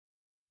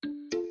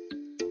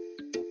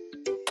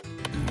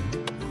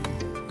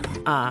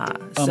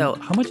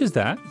How much is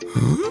that?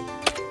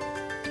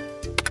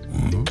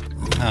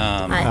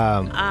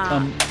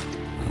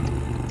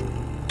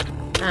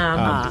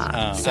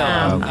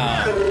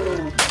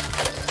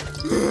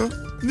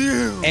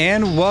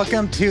 And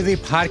welcome to the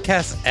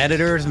Podcast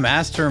Editors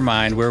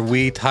Mastermind, where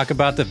we talk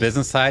about the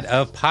business side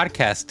of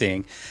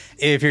podcasting.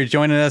 If you're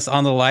joining us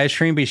on the live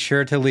stream, be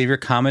sure to leave your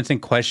comments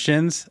and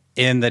questions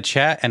in the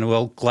chat, and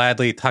we'll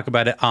gladly talk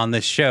about it on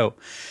this show.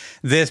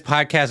 This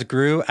podcast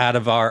grew out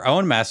of our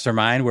own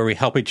mastermind, where we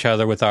help each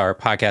other with our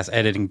podcast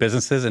editing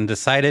businesses, and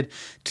decided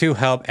to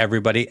help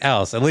everybody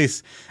else, at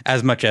least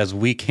as much as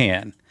we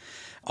can.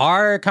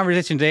 Our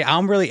conversation today,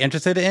 I'm really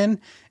interested in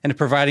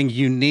providing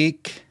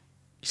unique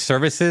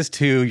services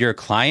to your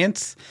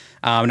clients.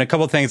 And a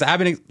couple of things I've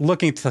been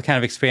looking to kind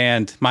of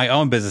expand my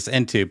own business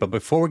into. But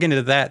before we get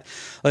into that,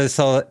 let's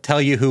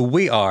tell you who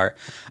we are.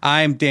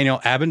 I'm Daniel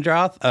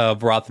Abendroth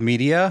of Roth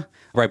Media.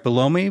 Right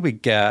below me, we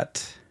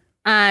got...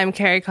 I'm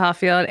Carrie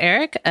Caulfield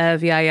Eric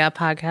of Yaya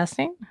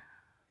Podcasting.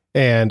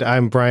 And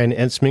I'm Brian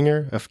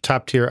Ensminger of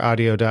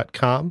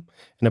TopTierAudio.com.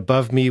 And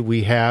above me,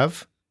 we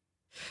have...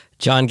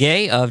 John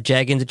Gay of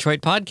Jag in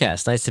Detroit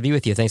Podcast. Nice to be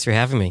with you. Thanks for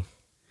having me.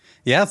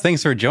 Yeah,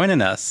 thanks for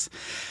joining us.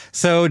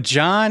 So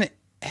John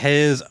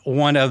is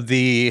one of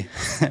the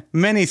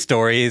many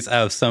stories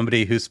of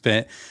somebody who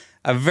spent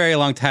a very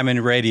long time in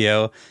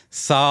radio,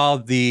 saw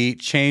the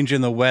change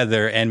in the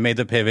weather, and made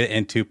the pivot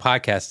into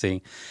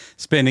podcasting,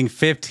 spending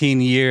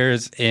 15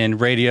 years in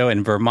radio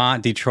in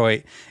Vermont,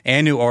 Detroit,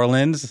 and New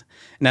Orleans.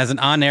 And as an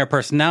on-air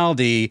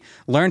personality,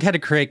 learned how to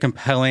create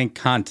compelling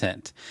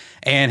content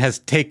and has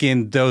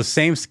taken those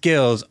same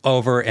skills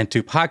over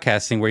into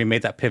podcasting, where he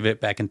made that pivot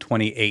back in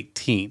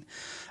 2018.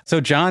 So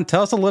John,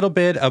 tell us a little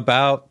bit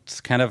about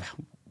kind of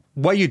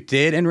what you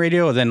did in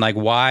radio, and then like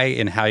why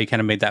and how you kind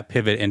of made that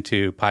pivot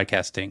into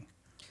podcasting.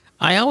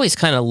 I always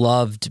kind of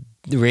loved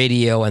the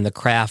radio and the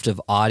craft of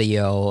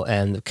audio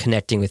and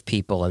connecting with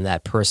people and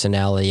that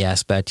personality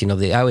aspect. You know,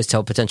 I always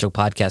tell potential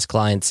podcast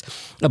clients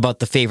about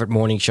the favorite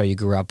morning show you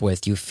grew up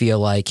with. You feel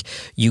like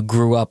you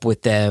grew up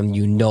with them,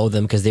 you know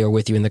them because they were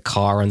with you in the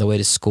car on the way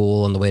to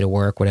school, on the way to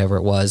work, whatever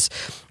it was.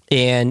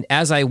 And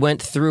as I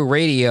went through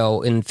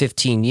radio in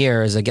 15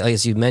 years,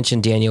 as you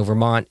mentioned, Daniel,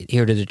 Vermont,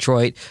 here to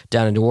Detroit,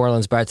 down in New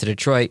Orleans, back to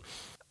Detroit,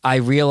 I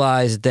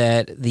realized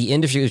that the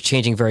industry was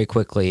changing very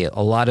quickly. A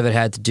lot of it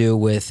had to do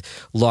with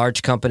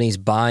large companies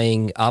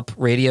buying up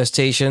radio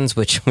stations,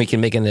 which we can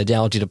make an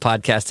analogy to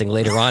podcasting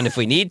later on if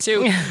we need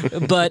to.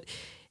 But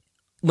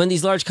when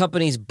these large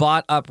companies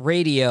bought up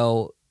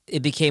radio,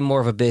 it became more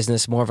of a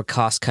business, more of a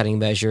cost-cutting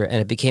measure, and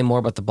it became more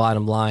about the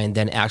bottom line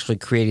than actually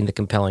creating the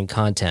compelling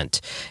content.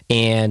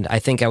 And I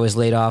think I was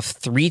laid off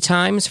 3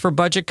 times for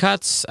budget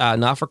cuts,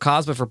 not for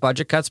cause, but for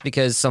budget cuts,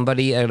 because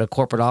somebody at a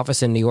corporate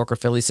office in New York or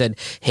Philly said,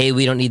 hey,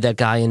 we don't need that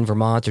guy in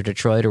Vermont or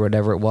Detroit or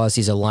whatever it was.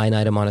 He's a line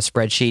item on a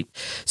spreadsheet.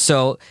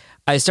 So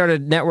I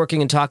started networking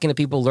and talking to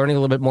people, learning a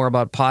little bit more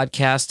about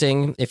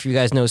podcasting. If you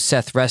guys know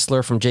Seth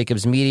Ressler from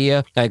Jacobs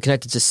Media, I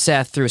connected to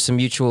Seth through some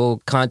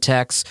mutual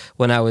contacts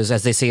when I was,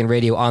 as they say in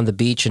radio, on the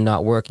beach and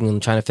not working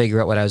and trying to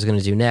figure out what I was going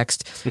to do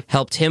next.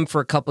 Helped him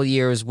for a couple of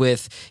years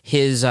with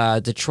his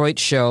Detroit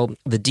show,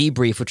 The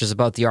Debrief, which is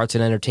about the arts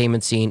and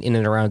entertainment scene in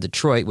and around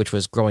Detroit, which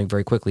was growing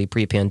very quickly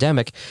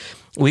pre-pandemic.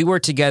 We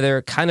worked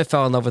together, kind of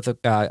fell in love with the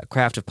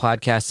craft of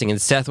podcasting,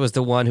 and Seth was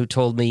the one who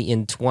told me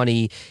in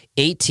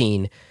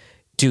 2018,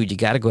 dude, you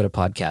got to go to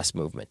Podcast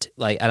Movement.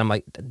 And I'm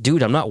like,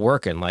 dude, I'm not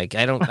working. Like,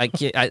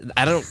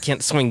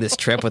 can't swing this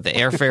trip with the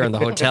airfare and the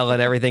hotel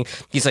and everything.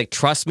 He's like,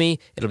 trust me,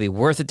 it'll be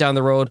worth it down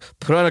the road.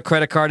 Put on a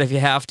credit card if you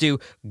have to.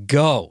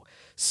 Go.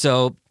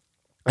 So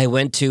I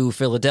went to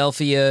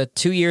Philadelphia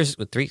 2 years,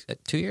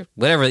 2 years,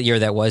 whatever year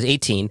that was,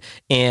 18.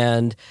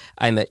 And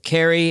I met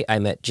Carrie, I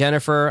met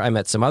Jennifer, I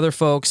met some other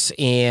folks,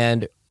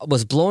 and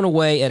was blown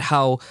away at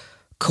how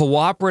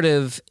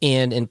cooperative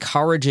and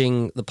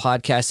encouraging the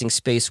podcasting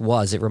space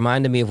was. It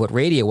reminded me of what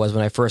radio was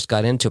when I first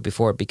got into it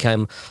before it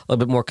became a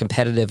little bit more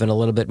competitive and a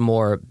little bit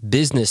more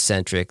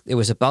business-centric. It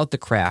was about the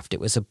craft. It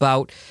was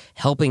about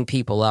helping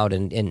people out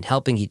and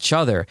helping each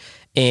other.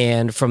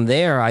 And from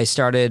there, I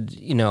started,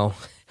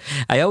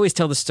 I always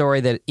tell the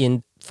story that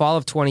in fall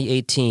of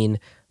 2018,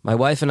 my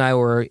wife and I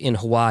were in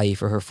Hawaii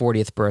for her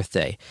 40th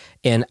birthday,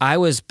 and I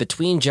was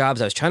between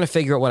jobs. I was trying to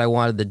figure out what I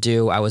wanted to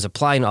do. I was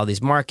applying to all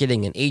these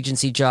marketing and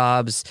agency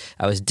jobs.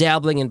 I was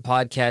dabbling in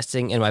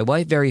podcasting, and my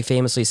wife very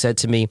famously said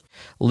to me,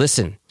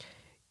 listen,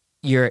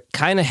 you're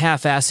kind of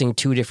half-assing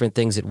 2 different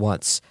things at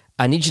once.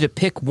 I need you to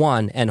pick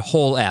one and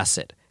whole-ass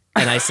it.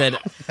 And I said,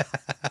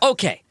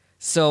 okay.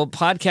 So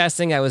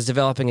podcasting, I was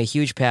developing a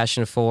huge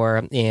passion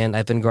for, and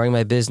I've been growing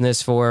my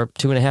business for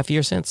 2.5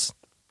 years since.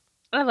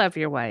 I love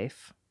your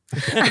wife.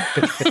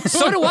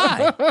 So do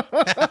I.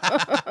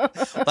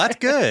 That's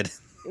good.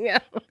 Yeah.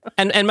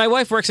 And my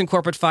wife works in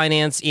corporate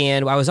finance,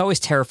 and I was always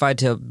terrified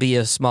to be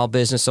a small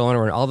business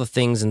owner and all the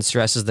things and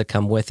stresses that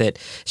come with it.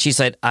 She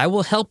said, I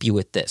will help you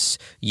with this.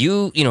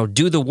 You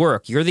do the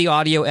work. You're the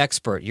audio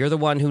expert. You're the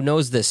one who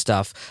knows this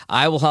stuff.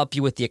 I will help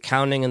you with the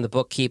accounting and the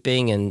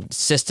bookkeeping and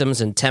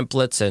systems and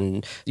templates.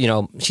 And,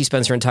 she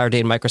spends her entire day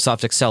in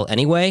Microsoft Excel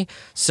anyway.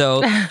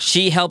 So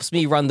she helps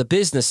me run the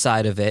business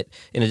side of it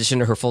in addition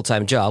to her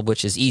full-time job,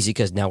 which is easy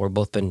because now we're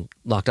both been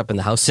locked up in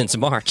the house since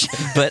March.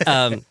 But,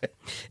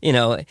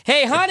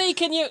 hey, honey,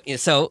 can you?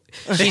 So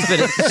she's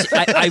been,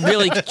 I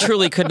really,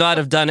 truly could not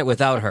have done it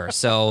without her.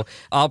 So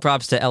all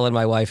props to Ellen,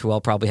 my wife, who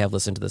I'll probably have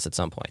listened to this at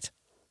some point.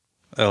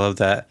 I love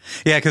that.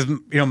 Yeah, because,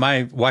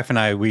 my wife and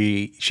I,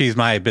 she's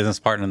my business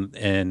partner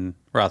in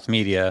Roth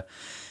Media.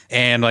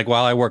 And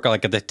while I work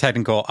at the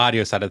technical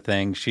audio side of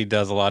things, she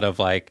does a lot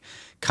of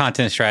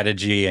content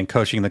strategy and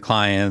coaching the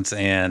clients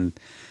and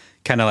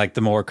kind of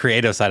the more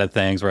creative side of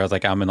things, whereas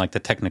I'm in the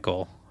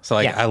technical. So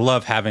I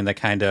love having the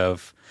kind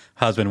of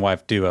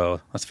husband-wife duo.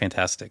 That's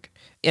fantastic.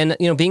 And,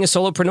 being a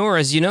solopreneur,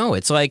 as you know,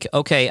 it's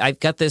okay, I've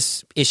got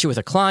this issue with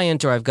a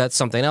client or I've got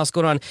something else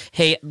going on.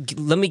 Hey,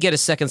 let me get a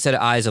second set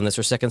of eyes on this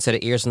or second set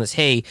of ears on this.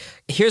 Hey,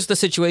 here's the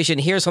situation.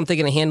 Here's how I'm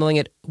thinking of handling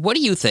it. What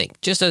do you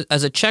think? Just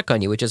as a check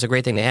on you, which is a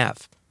great thing to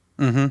have.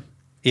 Mm-hmm.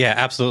 Yeah,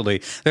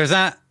 absolutely. There's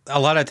not a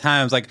lot of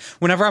times,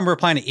 whenever I'm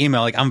replying to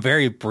email, I'm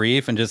very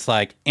brief and just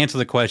answer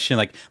the question.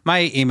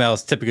 My email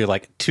is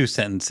typically 2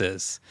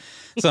 sentences.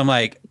 So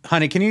I'm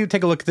honey, can you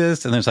take a look at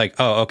this? And then it's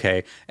oh,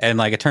 okay. And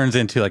it turns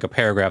into a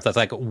paragraph that's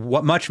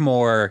much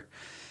more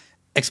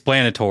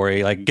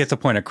explanatory, gets the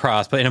point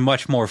across, but in a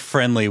much more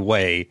friendly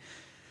way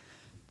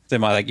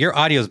than my your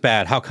audio's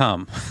bad. How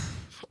come?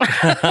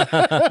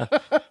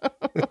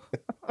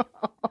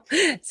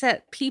 It's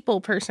that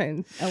people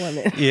person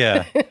element.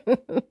 Yeah.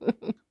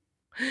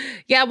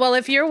 Yeah, well,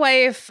 if your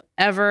wife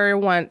ever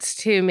wants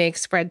to make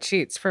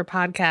spreadsheets for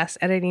podcast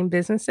editing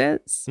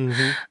businesses,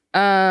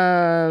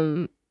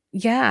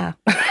 yeah.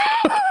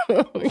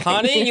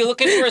 Honey, you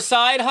looking for a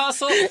side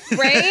hustle?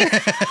 Right?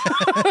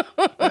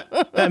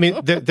 I mean,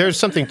 there's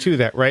something to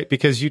that, right?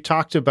 Because you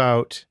talked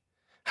about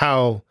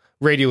how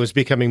radio is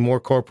becoming more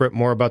corporate,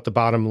 more about the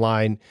bottom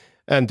line.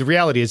 And the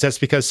reality is that's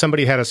because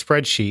somebody had a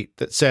spreadsheet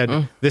that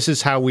said, this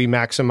is how we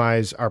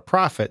maximize our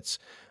profits.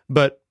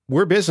 But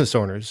we're business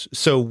owners,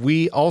 so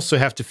we also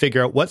have to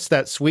figure out what's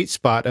that sweet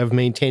spot of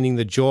maintaining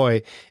the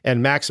joy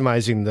and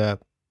maximizing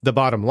the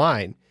bottom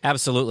line.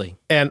 Absolutely.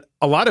 And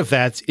a lot of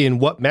that's in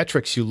what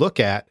metrics you look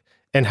at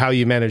and how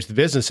you manage the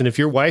business. And if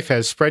your wife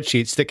has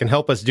spreadsheets that can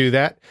help us do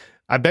that,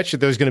 I bet you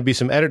there's going to be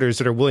some editors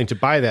that are willing to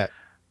buy that.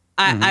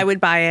 I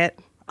would buy it.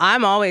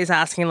 I'm always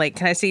asking,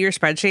 can I see your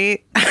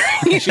spreadsheet?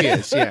 She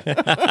is, yeah.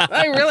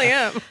 I really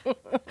am.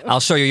 I'll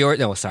show you yours.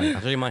 No, sorry.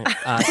 I'll show you mine.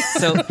 I'm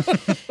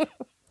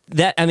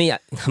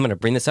going to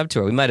bring this up to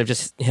her. We might have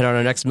just hit on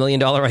our next $1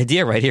 million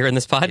idea right here in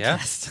this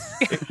podcast.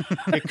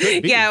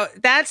 Yeah,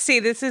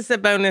 this is the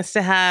bonus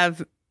to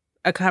have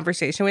a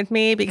conversation with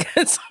me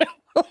because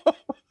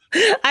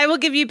I will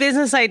give you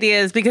business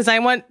ideas because I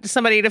want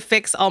somebody to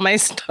fix all my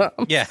stuff.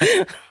 Yeah.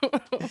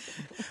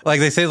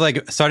 They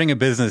say, starting a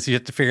business, you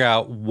have to figure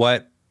out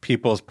what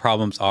people's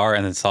problems are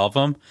and then solve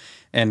them.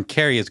 And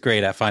Carrie is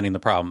great at finding the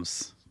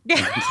problems.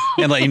 Yeah.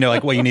 And let you know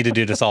what you need to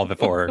do to solve it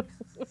for her.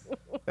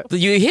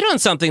 You hit on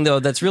something, though,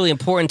 that's really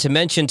important to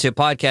mention to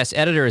podcast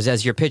editors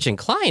as you're pitching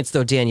clients,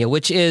 though, Daniel,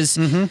 which is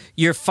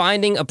you're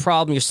finding a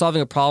problem, you're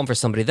solving a problem for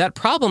somebody. That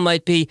problem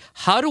might be,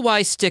 how do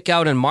I stick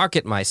out and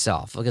market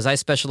myself? Because I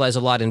specialize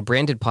a lot in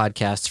branded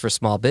podcasts for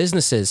small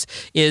businesses,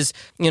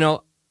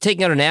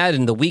 taking out an ad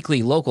in the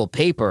weekly local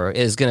paper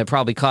is going to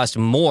probably cost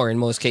more in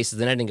most cases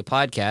than editing a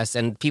podcast,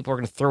 and people are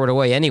going to throw it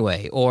away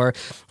anyway. Or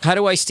how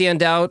do I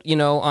stand out,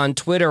 on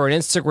Twitter or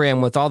Instagram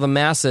with all the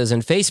masses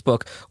and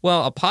Facebook?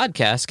 Well, a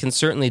podcast can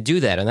certainly do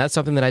that, and that's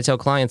something that I tell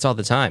clients all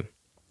the time.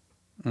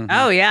 Mm-hmm.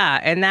 Oh, yeah.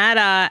 And that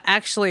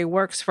actually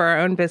works for our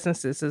own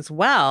businesses as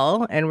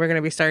well. And we're going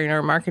to be starting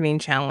our marketing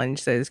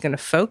challenge that is going to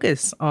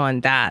focus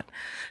on that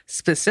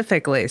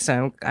specifically.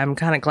 So I'm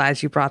kind of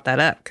glad you brought that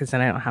up because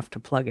then I don't have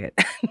to plug it.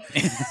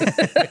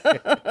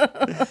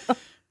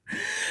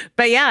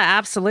 But yeah,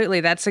 absolutely.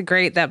 That's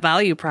that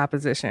value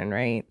proposition,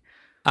 right?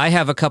 I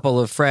have a couple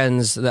of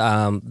friends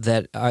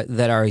that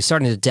are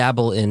starting to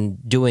dabble in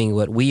doing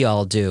what we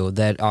all do,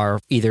 that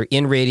are either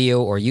in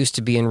radio or used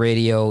to be in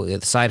radio,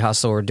 side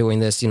hustle, or doing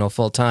this,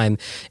 full time.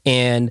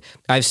 And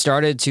I've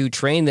started to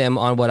train them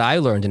on what I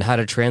learned and how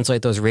to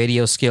translate those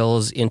radio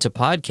skills into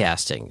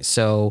podcasting.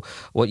 So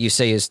what you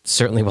say is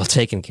certainly well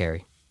taken,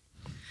 Carrie.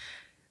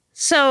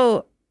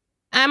 So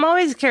I'm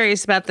always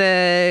curious about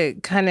the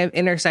kind of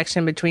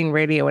intersection between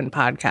radio and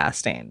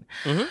podcasting.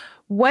 Mm-hmm.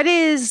 What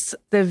is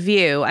the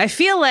view? I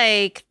feel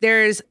like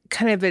there's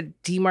kind of a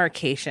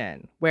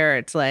demarcation where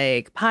it's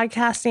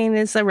podcasting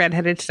is the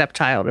redheaded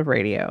stepchild of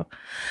radio.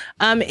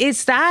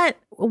 Is that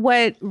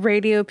what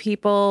radio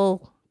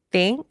people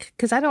think?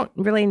 Because I don't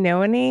really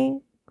know any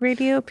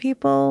radio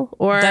people?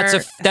 Or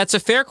That's a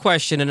fair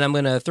question, and I'm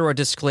going to throw a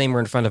disclaimer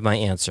in front of my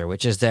answer,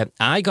 which is that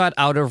I got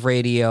out of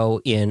radio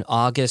in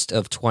August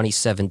of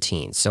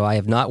 2017. So I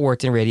have not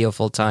worked in radio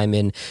full time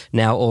in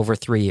now over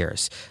 3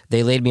 years.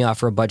 They laid me off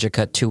for a budget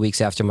cut 2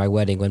 weeks after my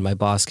wedding when my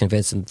boss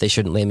convinced them that they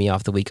shouldn't lay me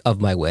off the week of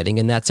my wedding,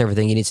 and that's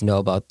everything you need to know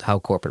about how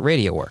corporate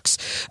radio works.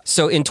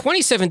 So in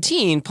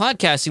 2017,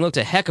 podcasting looked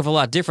a heck of a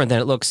lot different than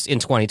it looks in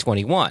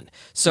 2021.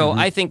 So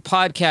I think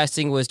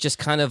podcasting was just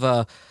kind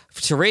of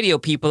to radio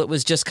people, it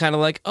was just kind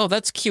of like, oh,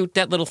 that's cute,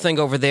 that little thing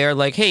over there.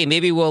 Like, hey,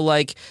 maybe we'll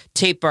like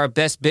tape our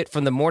best bit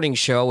from the morning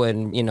show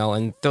and,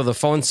 and throw the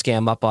phone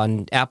scam up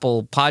on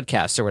Apple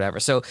Podcasts or whatever.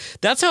 So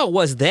that's how it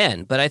was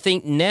then. But I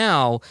think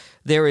now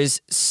there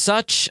is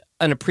such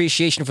an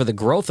appreciation for the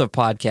growth of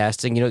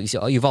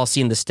podcasting. You've all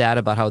seen the stat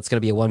about how it's going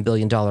to be a $1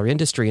 billion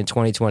industry in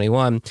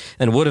 2021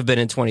 and would have been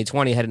in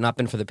 2020 had it not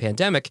been for the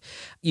pandemic.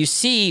 You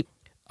see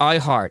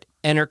iHeart,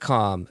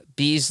 Entercom,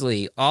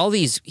 Beasley, all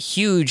these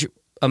huge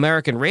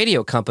American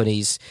radio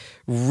companies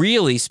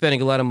really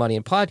spending a lot of money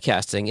in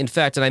podcasting. In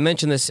fact, and I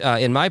mentioned this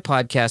in my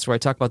podcast where I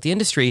talk about the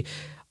industry,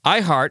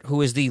 iHeart,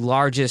 who is the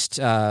largest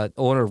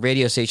owner of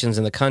radio stations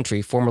in the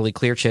country, formerly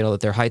Clear Channel,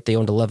 at their height, they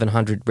owned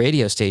 1,100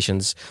 radio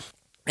stations.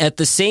 At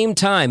the same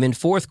time, in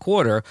fourth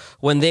quarter,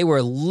 when they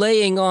were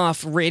laying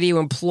off radio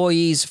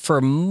employees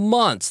for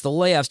months, the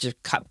layoffs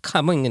just kept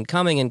coming and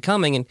coming and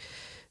coming, and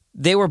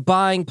they were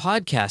buying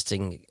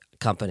podcasting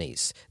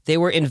companies. They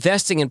were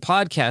investing in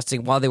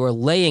podcasting while they were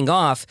laying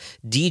off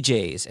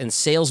DJs and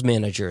sales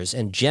managers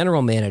and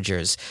general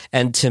managers.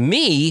 And to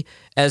me,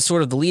 as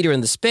sort of the leader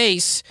in the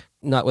space,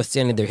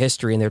 notwithstanding their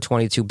history and their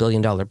 $22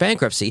 billion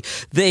bankruptcy,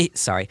 they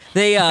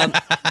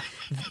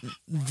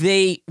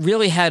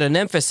really had an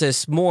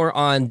emphasis more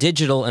on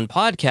digital and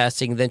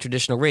podcasting than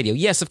traditional radio.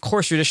 Yes, of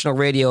course, traditional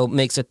radio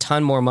makes a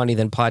ton more money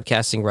than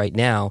podcasting right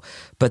now,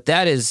 but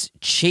that is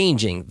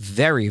changing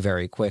very,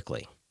 very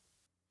quickly.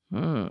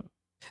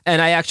 And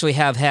I actually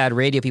have had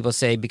radio people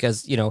say,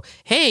 because,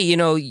 hey,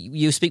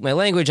 you speak my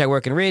language, I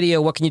work in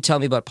radio, what can you tell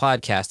me about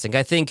podcasting?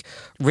 I think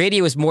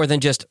radio is more than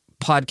just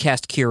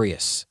podcast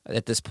curious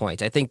at this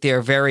point. I think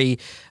they're very,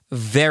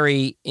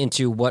 very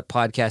into what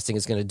podcasting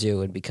is going to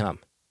do and become.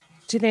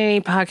 Do they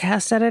need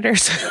podcast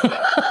editors?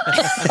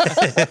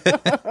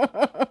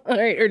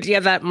 Or do you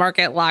have that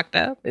market locked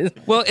up?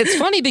 Well, it's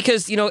funny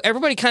because,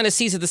 everybody kind of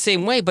sees it the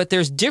same way, but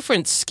there's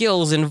different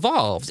skills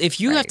involved.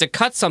 If you have to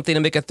cut something to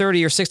make a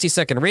 30 or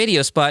 60-second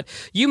radio spot,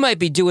 you might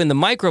be doing the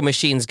Micro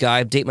Machines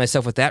guy. Date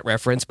myself with that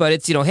reference, but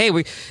it's,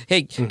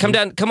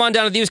 come on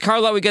down to the used car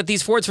lot. We got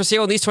these Fords for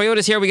sale and these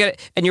Toyotas here. We got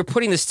it. And you're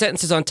putting the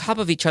sentences on top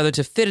of each other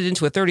to fit it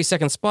into a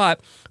 30-second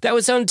spot. That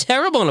would sound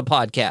terrible in a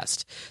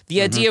podcast.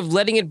 The idea of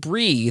letting it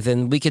breathe,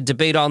 and we could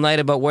debate all night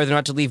about whether or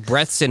not to leave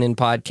breaths in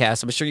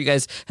podcasts. I'm sure you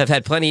guys have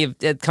had plenty of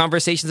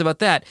conversations about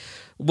that.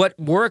 What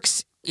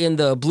works in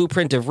the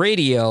blueprint of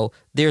radio,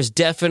 there's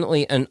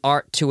definitely an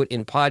art to it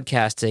in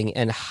podcasting,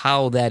 and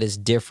how that is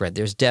different.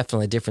 There's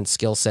definitely a different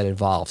skill set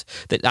involved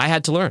that I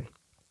had to learn.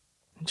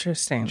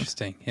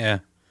 Interesting. Yeah.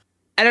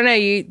 I don't know.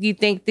 You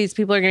think these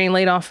people are getting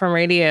laid off from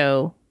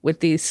radio with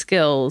these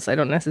skills? I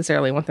don't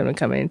necessarily want them to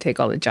come in and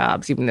take all the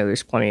jobs, even though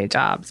there's plenty of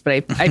jobs.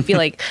 But I feel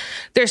like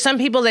there's some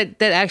people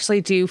that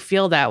actually do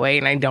feel that way,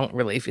 and I don't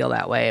really feel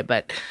that way.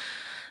 But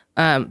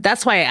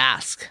that's why I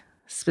ask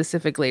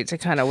specifically to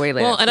kind of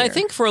waylay. Well, and here. I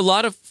think for a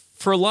lot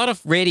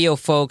of radio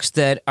folks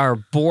that are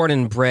born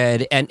and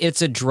bred, and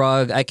it's a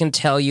drug, I can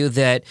tell you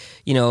that,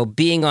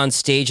 being on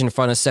stage in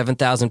front of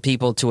 7,000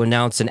 people to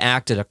announce an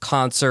act at a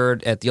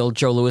concert at the old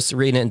Joe Louis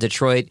Arena in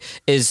Detroit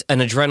is an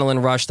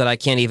adrenaline rush that I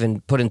can't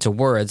even put into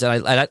words.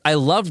 And I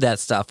love that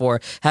stuff. Or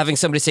having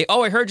somebody say,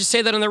 oh, I heard you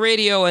say that on the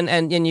radio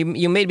and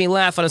you made me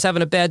laugh and I was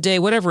having a bad day,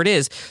 whatever it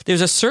is.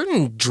 There's a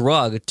certain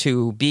drug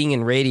to being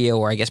in radio,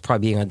 or I guess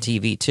probably being on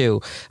TV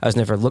too. I was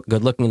never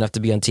good looking enough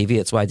to be on TV.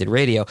 That's why I did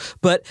radio.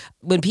 But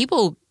when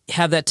people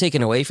have that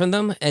taken away from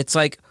them, it's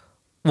like,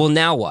 well,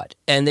 now what?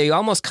 And they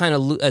almost kind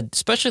of,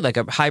 especially like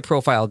a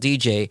high-profile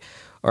DJ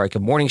or like a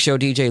morning show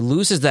DJ,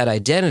 loses that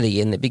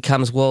identity, and it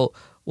becomes, well,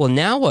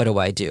 now what do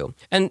I do?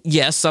 And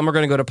yes, some are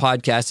going to go to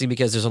podcasting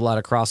because there's a lot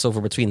of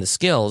crossover between the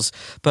skills,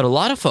 but a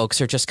lot of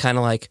folks are just kind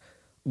of like,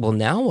 well,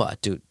 now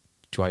what? Do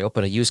I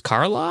open a used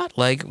car lot?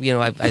 Like,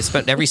 I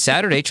spent every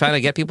Saturday trying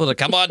to get people to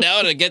come on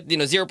down and get,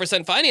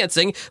 0%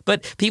 financing.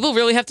 But people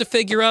really have to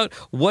figure out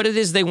what it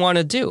is they want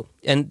to do.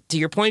 And to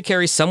your point,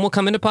 Carrie, some will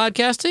come into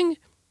podcasting,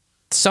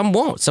 some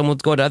won't. Some will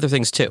go to other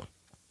things too.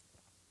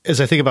 As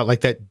I think about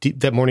like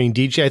that morning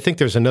DJ, I think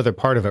there's another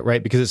part of it,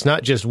 right? Because it's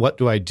not just what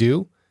do I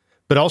do,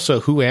 but also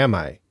who am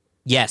I?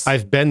 Yes.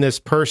 I've been this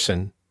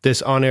person,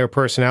 this on-air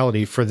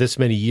personality for this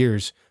many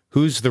years.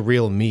 Who's the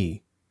real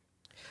me?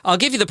 I'll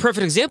give you the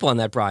perfect example on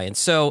that, Brian.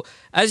 So,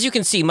 as you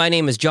can see, my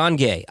name is John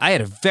Gay. I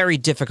had a very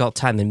difficult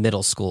time in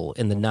middle school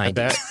in the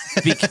 90s.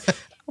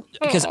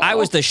 Because I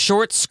was the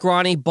short,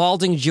 scrawny,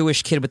 balding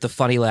Jewish kid with the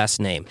funny last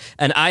name.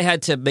 And I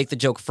had to make the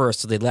joke first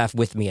so they'd laugh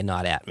with me and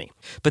not at me.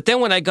 But then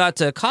when I got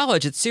to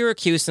college at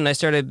Syracuse and I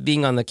started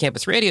being on the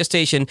campus radio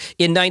station,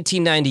 in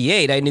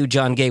 1998, I knew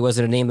John Gay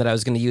wasn't a name that I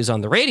was going to use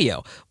on the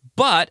radio.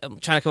 But I'm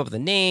trying to come up with a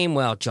name.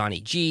 Well, Johnny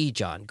G,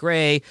 John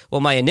Gray.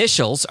 Well, my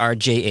initials are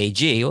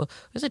JAG. Well,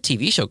 there's a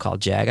TV show called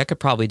Jag. I could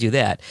probably do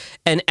that.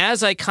 And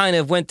as I kind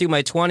of went through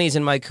my 20s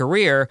in my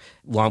career,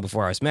 long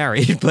before I was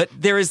married, but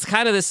there is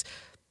kind of this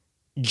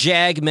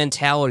Jag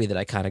mentality that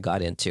I kind of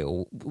got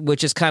into,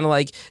 which is kind of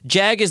like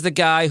Jag is the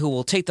guy who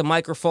will take the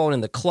microphone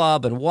in the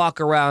club and walk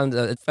around.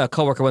 A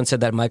coworker once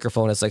said that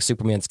microphone is like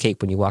Superman's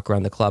cape when you walk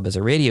around the club as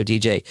a radio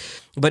DJ.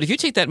 But if you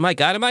take that mic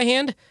out of my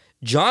hand,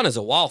 John is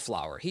a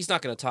wallflower. He's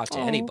not going to talk to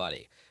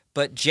anybody.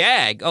 But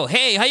Jag, oh,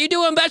 hey, how you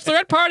doing,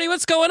 bachelorette party?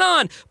 What's going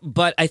on?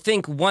 But I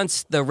think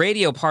once the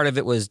radio part of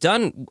it was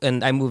done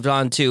and I moved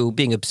on to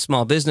being a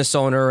small business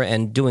owner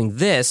and doing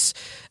this,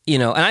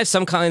 and I have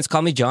some clients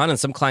call me John and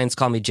some clients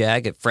call me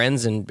Jag,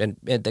 friends and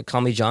that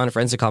call me John,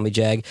 friends that call me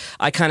Jag.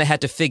 I kind of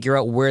had to figure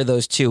out where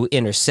those two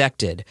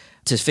intersected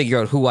to figure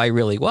out who I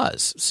really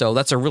was. So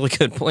that's a really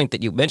good point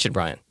that you mentioned,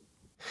 Brian.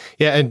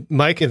 Yeah, and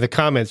Mike in the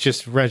comments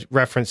just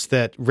referenced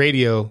that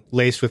radio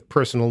laced with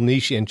personal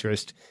niche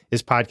interest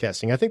is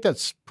podcasting. I think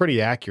that's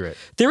pretty accurate.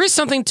 There is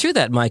something to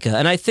that, Micah,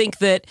 and I think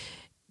that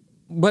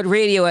what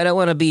radio, I don't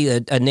want to be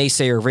a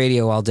naysayer of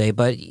radio all day,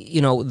 but,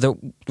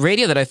 the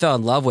radio that I fell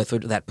in love with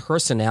that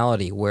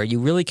personality where you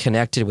really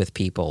connected with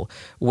people,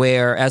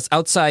 whereas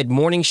outside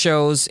morning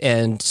shows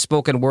and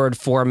spoken word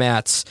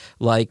formats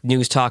like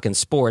news, talk, and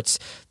sports,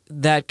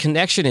 that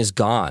connection is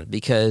gone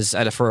because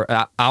for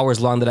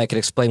hours long that I could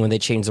explain when they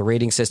changed the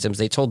rating systems,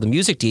 they told the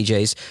music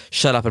DJs,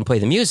 shut up and play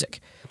the music.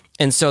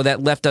 And so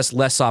that left us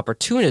less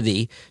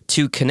opportunity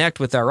to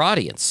connect with our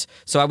audience.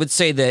 So I would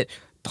say that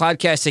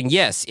podcasting,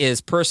 yes, is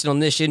personal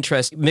niche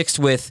interest mixed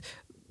with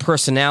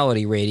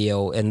personality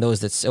radio and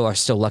those that are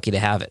still lucky to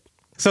have it.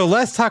 So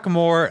let's talk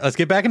more. Let's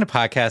get back into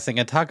podcasting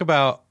and talk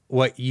about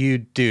what you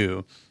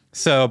do.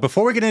 So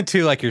before we get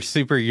into like your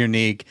super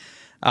unique,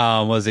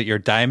 was it your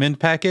diamond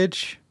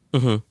package?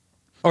 Mm-hmm.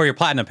 Or your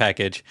platinum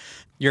package,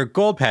 your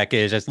gold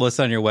package that's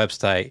listed on your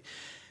website.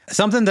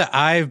 Something that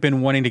I've been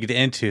wanting to get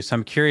into. So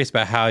I'm curious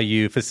about how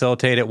you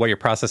facilitate it, what your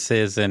process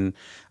is and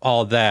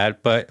all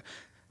that. But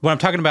what I'm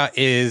talking about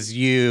is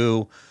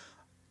you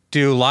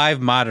do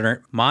live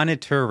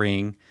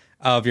monitoring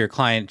of your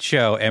client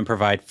show and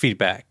provide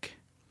feedback.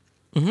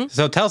 Mm-hmm.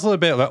 So tell us a little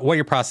bit about what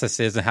your process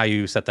is and how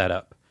you set that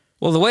up.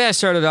 Well, the way I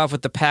started off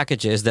with the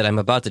packages that I'm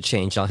about to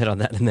change, I'll hit on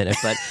that in a minute.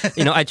 But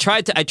I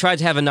tried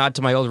to have a nod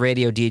to my old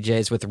radio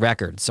DJs with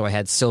records. So I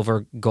had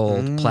silver,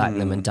 gold,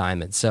 platinum, and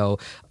diamond. So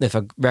if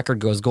a record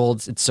goes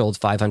gold, it's sold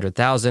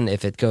 500,000.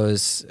 If it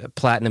goes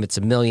platinum, it's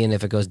 $1 million.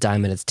 If it goes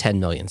diamond, it's 10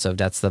 million. So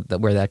that's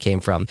where that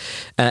came from.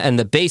 And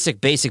the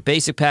basic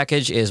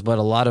package is what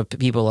a lot of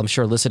people, I'm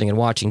sure, listening and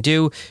watching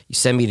do. You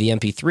send me the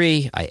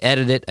MP3, I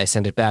edit it, I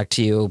send it back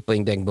to you,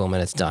 bing, bang, boom,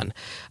 and it's done.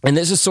 And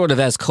this is sort of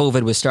as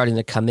COVID was starting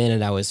to come in,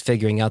 and I was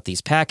figuring out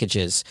these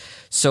packages.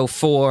 So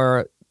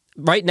for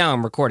right now,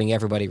 I'm recording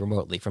everybody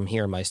remotely from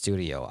here in my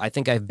studio. I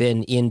think I've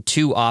been in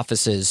 2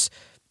 offices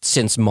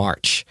since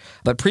March.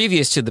 But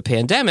previous to the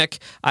pandemic,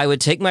 I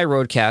would take my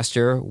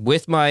Rodecaster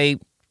with my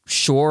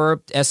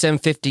Shure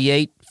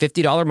SM58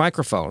 $50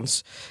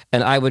 microphones,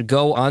 and I would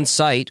go on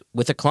site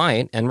with a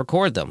client and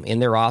record them in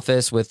their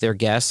office with their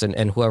guests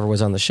and whoever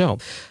was on the show.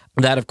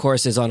 That, of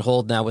course, is on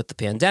hold now with the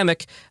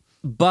pandemic.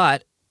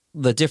 But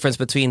the difference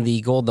between the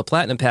gold and the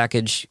platinum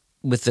package,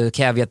 with the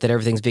caveat that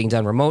everything's being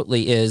done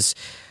remotely, is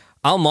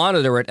I'll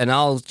monitor it and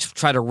I'll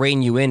try to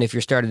rein you in if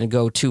you're starting to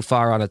go too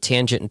far on a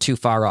tangent and too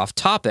far off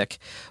topic.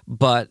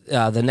 But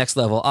the next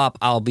level up,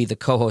 I'll be the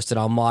co-host and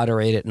I'll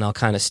moderate it and I'll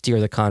kind of steer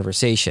the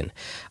conversation.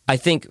 I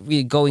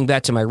think going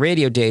back to my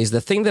radio days, the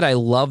thing that I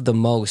loved the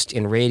most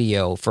in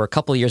radio, for a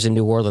couple of years in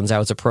New Orleans, I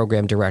was a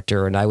program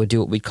director, and I would do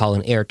what we'd call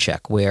an air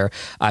check, where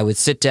I would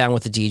sit down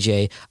with the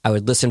DJ, I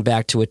would listen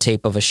back to a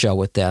tape of a show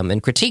with them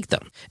and critique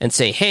them and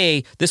say,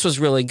 hey, this was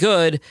really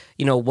good.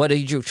 What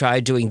did you try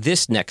doing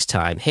this next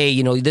time?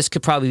 Hey, this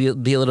could probably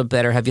be a little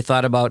better. Have you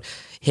thought about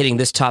hitting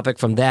this topic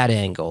from that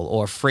angle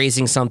or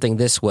phrasing something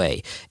this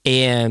way?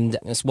 And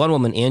this one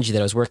woman, Angie, that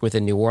I was working with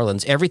in New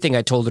Orleans, everything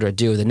I told her to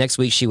do, the next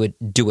week she would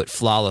do it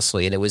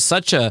flawlessly. And it was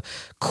such a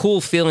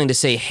cool feeling to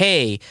say,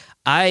 hey,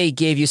 I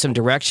gave you some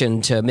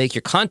direction to make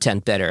your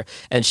content better.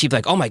 And she'd be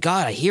like, oh my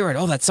God, I hear it.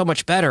 Oh, that's so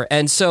much better.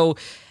 And so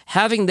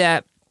having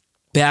that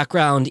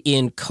background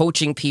in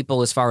coaching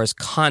people as far as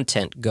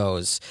content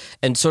goes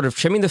and sort of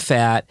trimming the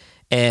fat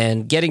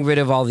and getting rid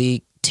of all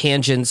the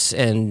tangents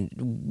and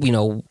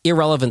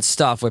irrelevant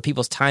stuff where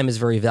people's time is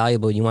very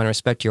valuable and you want to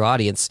respect your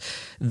audience,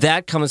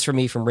 that comes from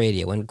me from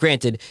radio. And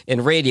granted,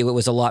 in radio it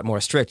was a lot more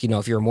strict.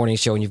 If you're a morning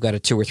show and you've got a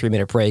 2 or 3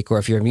 minute break, or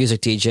if you're a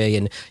music DJ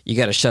and you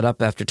got to shut up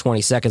after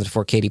 20 seconds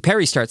before Katy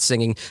Perry starts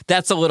singing,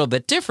 that's a little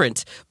bit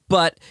different.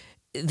 But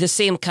the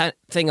same kind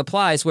of thing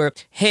applies where,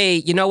 hey,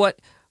 you know what?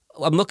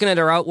 I'm looking at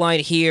our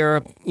outline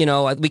here. You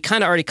know, we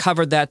kind of already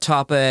covered that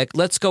topic.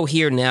 Let's go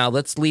here now.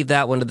 Let's leave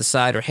that one to the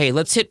side. Or, hey,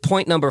 let's hit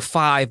point number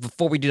 5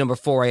 before we do number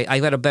 4. I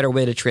got a better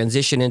way to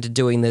transition into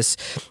doing this.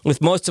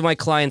 With most of my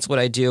clients, what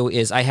I do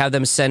is I have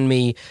them send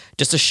me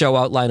just a show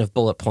outline of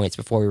bullet points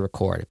before we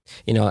record.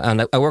 You know,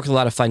 and I work with a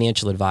lot of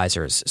financial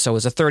advisors. So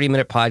it's a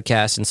 30-minute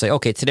podcast and say,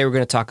 okay, today we're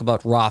going to talk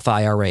about Roth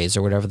IRAs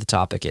or whatever the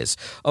topic is.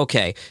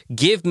 Okay,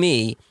 give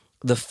me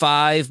the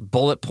 5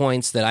 bullet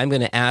points that I'm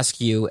going to ask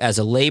you as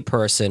a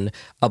layperson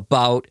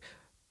about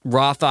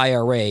Roth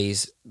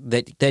IRAs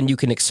that then you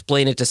can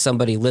explain it to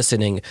somebody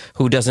listening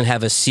who doesn't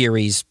have a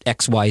Series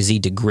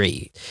XYZ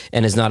degree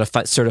and is not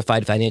a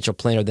certified financial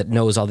planner that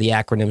knows all the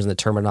acronyms and the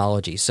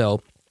terminology.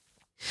 So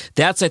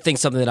that's, I think,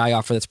 something that I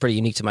offer that's pretty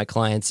unique to my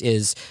clients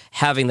is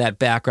having that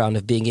background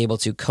of being able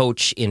to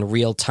coach in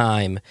real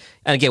time.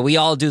 And again, we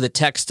all do the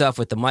tech stuff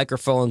with the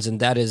microphones, and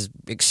that is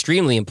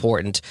extremely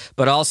important.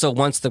 But also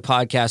once the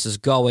podcast is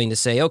going to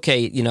say, okay,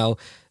 you know,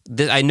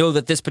 I know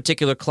that this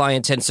particular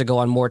client tends to go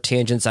on more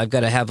tangents. I've got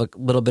to have a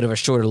little bit of a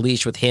shorter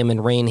leash with him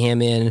and rein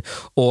him in.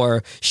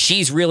 Or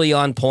she's really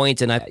on point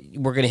and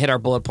we're going to hit our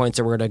bullet points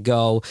and we're going to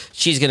go.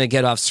 She's going to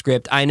get off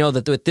script. I know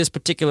that with this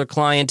particular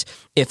client,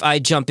 if I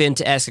jump in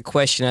to ask a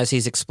question as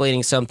he's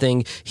explaining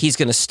something, he's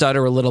going to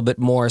stutter a little bit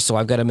more. So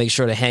I've got to make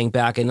sure to hang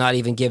back and not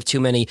even give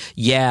too many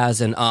yeahs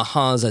and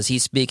uh-huhs as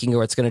he's speaking,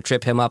 or it's going to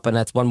trip him up. And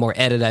that's one more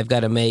edit I've got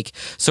to make.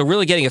 So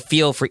really getting a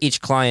feel for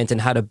each client and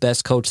how to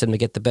best coach them to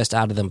get the best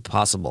out of them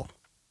possible.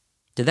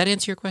 Did that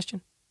answer your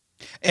question?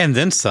 And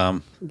then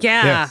some.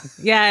 Yeah.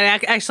 It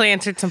actually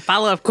answered some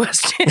follow-up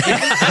questions.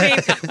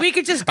 I mean, we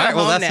could just go All right,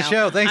 well, home that's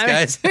now. the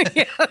show. Thanks,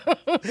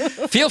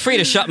 guys. Feel free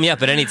to shut me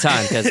up at any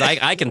time because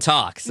I can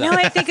talk. So. No,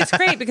 I think it's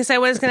great because I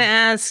was going to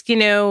ask, you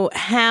know,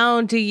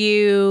 how do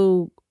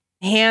you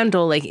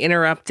handle like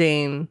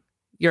interrupting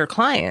your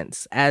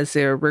clients as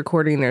they're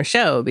recording their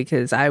show?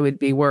 Because I would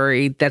be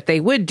worried that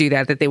they would do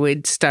that they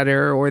would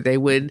stutter or they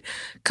would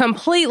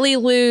completely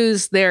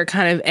lose their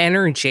kind of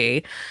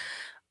energy.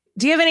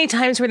 Do you have any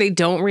times where they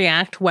don't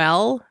react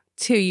well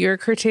to your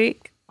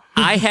critique?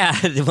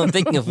 I'm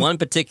thinking of one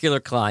particular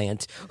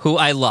client who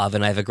I love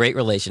and I have a great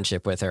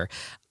relationship with her.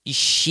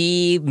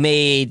 She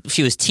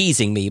was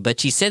teasing me, but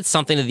she said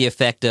something to the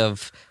effect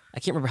of, I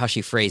can't remember how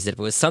she phrased it,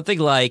 but it was something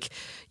like,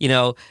 you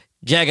know,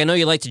 Jag, I know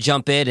you like to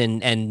jump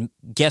in and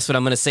guess what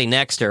I'm going to say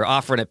next or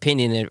offer an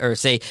opinion or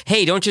say,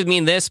 hey, don't you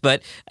mean this?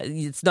 But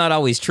it's not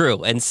always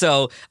true. And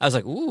so I was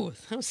like, ooh,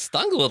 I was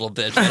stung a little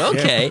bit, but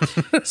okay.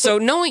 So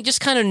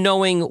just kind of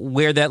knowing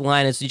where that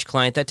line is with each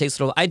client, that takes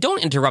a little, I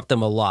don't interrupt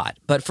them a lot.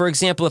 But for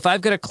example, if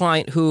I've got a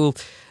client who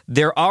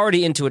they're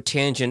already into a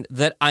tangent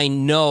that I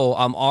know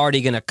I'm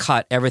already going to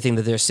cut everything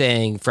that they're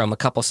saying from a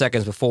couple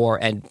seconds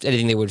before and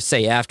anything they would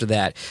say after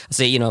that. I'll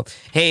say, you know,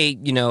 hey,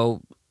 you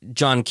know,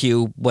 John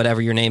Q,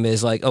 whatever your name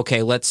is, like,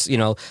 okay, let's, you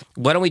know,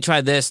 why don't we try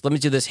this? Let me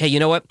do this. Hey, you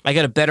know what? I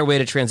got a better way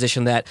to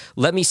transition that.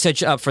 Let me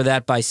set you up for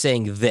that by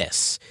saying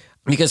this.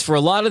 Because for a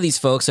lot of these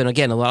folks, and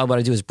again, a lot of what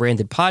I do is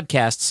branded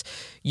podcasts,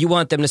 you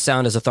want them to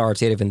sound as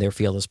authoritative in their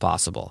field as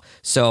possible.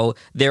 So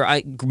there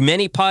are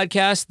many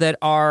podcasts that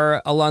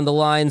are along the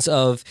lines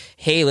of,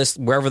 hey,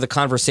 wherever the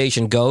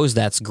conversation goes,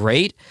 that's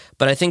great.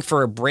 But I think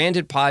for a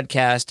branded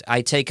podcast,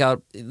 I take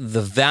out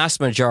the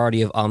vast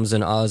majority of ums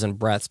and uhs and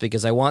breaths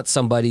because I want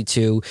somebody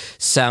to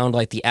sound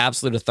like the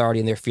absolute authority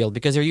in their field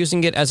because they're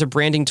using it as a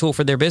branding tool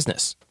for their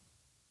business.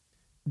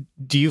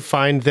 Do you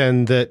find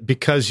then that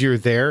because you're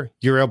there,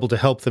 you're able to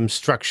help them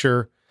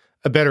structure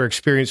a better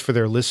experience for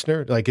their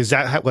listener? Like, is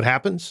that what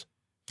happens?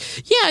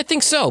 Yeah, I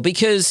think so,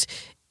 because,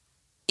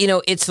 you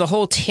know, it's the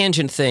whole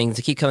tangent thing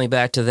to keep coming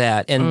back to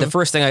that. And the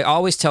first thing I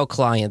always tell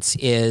clients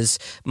is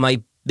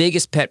my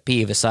biggest pet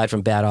peeve, aside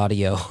from bad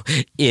audio,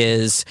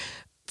 is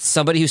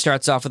somebody who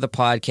starts off with a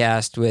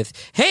podcast with,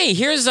 hey,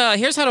 here's how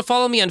to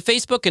follow me on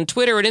Facebook and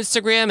Twitter and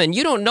Instagram, and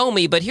you don't know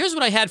me, but here's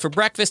what I had for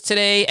breakfast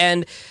today.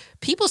 And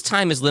people's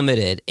time is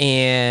limited,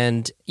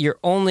 and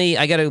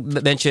I got to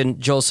mention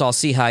Joel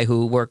Saul-Sehy,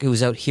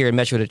 who's out here in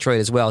Metro Detroit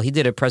as well. He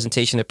did a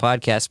presentation at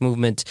Podcast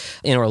Movement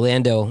in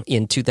Orlando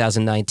in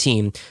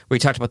 2019 where he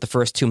talked about the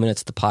first 2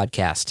 minutes of the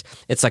podcast.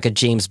 It's like a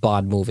James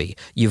Bond movie.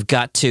 You've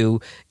got to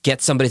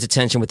get somebody's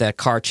attention with that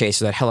car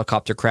chase or that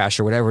helicopter crash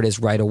or whatever it is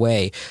right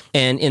away.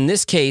 And in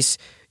this case,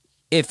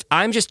 if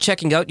I'm just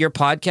checking out your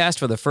podcast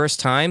for the first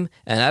time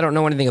and I don't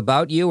know anything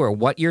about you or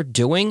what you're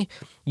doing,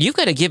 you've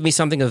got to give me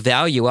something of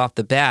value off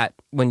the bat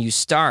when you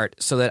start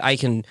so that I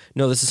can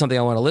know this is something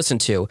I want to listen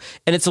to.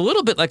 And it's a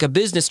little bit like a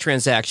business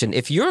transaction.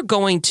 If you're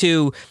going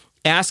to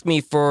ask me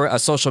for a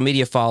social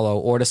media follow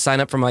or to sign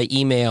up for my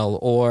email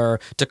or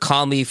to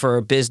call me for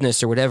a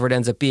business or whatever it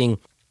ends up being,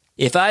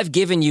 if I've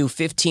given you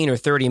 15 or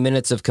 30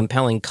 minutes of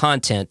compelling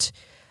content,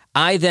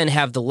 I then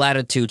have the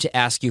latitude to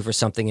ask you for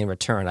something in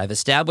return. I've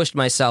established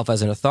myself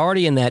as an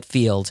authority in that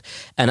field,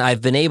 and I've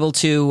been able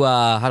to,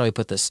 how do I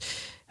put this?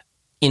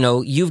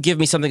 you've given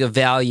me something of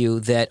value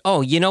that,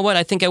 oh, you know what?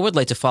 I think I would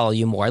like to follow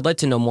you more. I'd like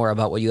to know more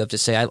about what you have to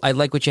say. I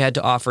like what you had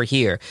to offer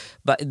here.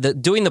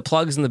 But doing the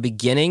plugs in the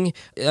beginning,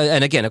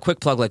 and again, a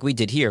quick plug like we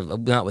did here,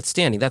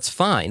 notwithstanding, that's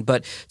fine.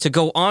 But to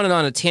go on and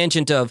on a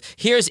tangent of,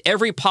 here's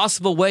every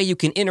possible way you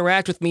can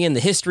interact with me in the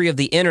history of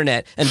the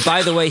internet. And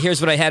by the way, here's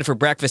what I had for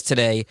breakfast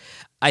today.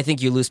 I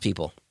think you lose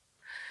people.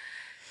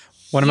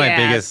 One of my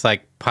biggest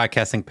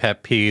podcasting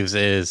pet peeves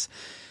is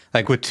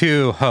with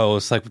two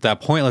hosts,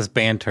 that pointless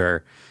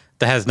banter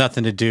that has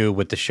nothing to do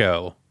with the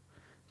show.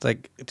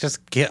 It's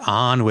just get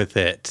on with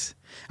it.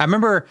 I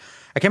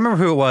can't remember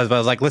who it was, but I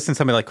was listening to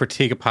somebody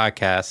critique a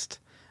podcast.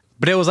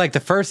 But it was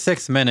the first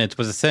 6 minutes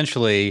was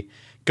essentially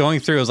going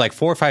through, it was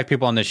 4 or 5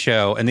 people on the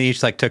show, and they each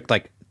took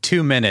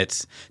 2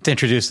 minutes to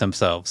introduce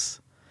themselves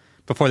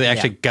before they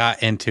actually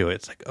got into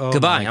it. It's oh,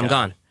 goodbye, I'm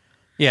gone.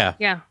 Yeah.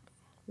 Yeah.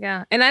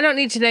 Yeah. And I don't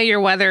need to know your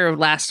weather of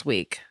last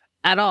week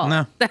at all.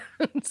 No.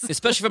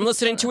 Especially if I'm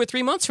listening 2 or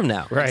 3 months from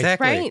now. Right.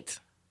 Exactly.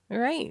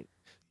 Right.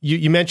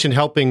 You mentioned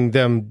helping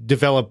them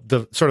develop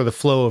the sort of the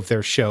flow of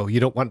their show. You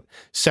don't want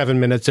 7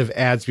 minutes of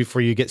ads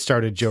before you get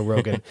started, Joe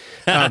Rogan.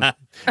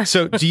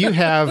 So do you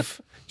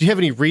have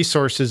any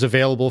resources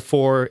available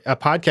for a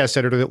podcast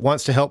editor that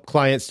wants to help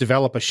clients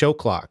develop a show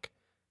clock?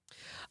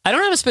 I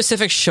don't have a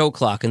specific show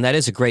clock, and that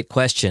is a great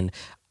question.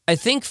 I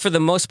think for the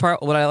most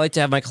part, what I like to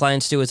have my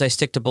clients do is I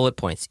stick to bullet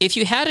points. If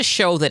you had a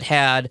show that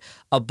had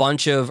a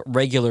bunch of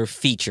regular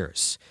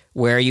features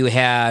where you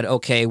had,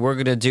 okay, we're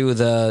going to do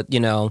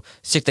the,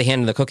 stick the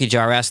hand in the cookie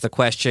jar, ask the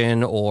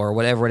question, or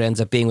whatever it ends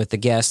up being with the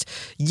guest,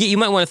 you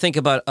might want to think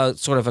about a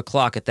sort of a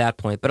clock at that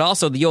point. But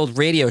also the old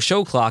radio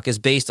show clock is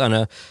based on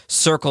a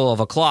circle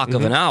of a clock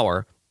of an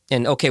hour.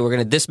 And okay, we're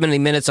going to this many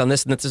minutes on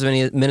this, and this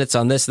many minutes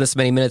on this, and this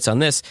many minutes on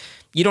this.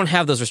 You don't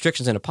have those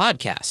restrictions in a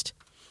podcast.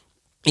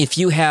 If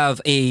you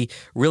have a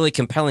really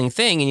compelling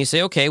thing and you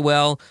say, okay,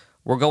 well,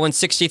 we're going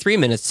 63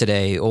 minutes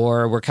today,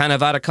 or we're kind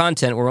of out of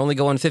content, we're only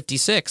going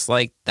 56,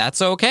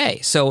 that's okay.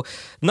 So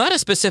not a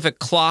specific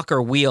clock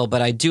or wheel,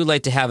 but I do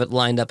like to have it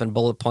lined up in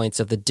bullet points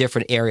of the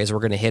different areas we're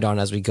going to hit on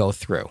as we go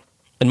through.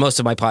 And most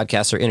of my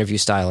podcasts are interview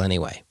style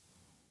anyway.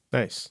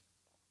 Nice.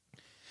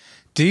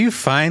 Do you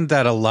find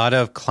that a lot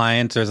of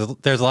clients, there's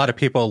a lot of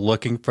people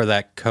looking for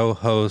that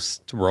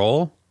co-host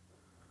role?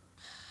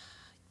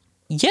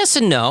 Yes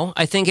and no.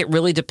 I think it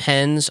really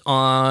depends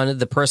on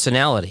the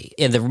personality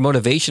and the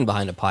motivation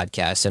behind a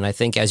podcast. And I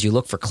think as you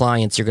look for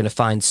clients, you're going to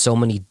find so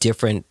many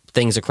different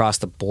things across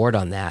the board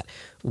on that,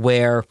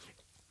 where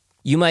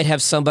you might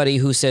have somebody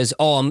who says,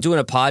 oh, I'm doing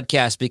a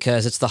podcast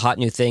because it's the hot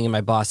new thing and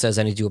my boss says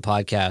I need to do a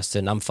podcast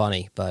and I'm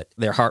funny, but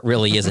their heart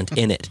really isn't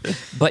in it.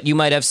 But you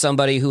might have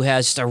somebody who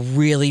has just a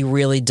really,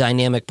 really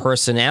dynamic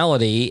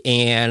personality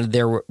and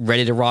they're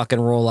ready to rock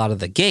and roll out of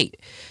the gate.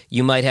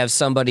 You might have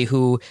somebody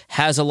who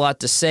has a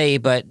lot to say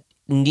but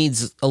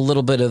needs a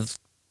little bit of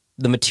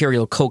the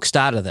material coaxed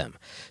out of them.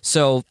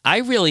 So I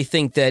really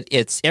think that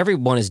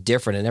everyone is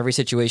different and every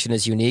situation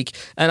is unique.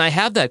 And I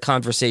have that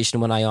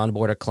conversation when I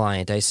onboard a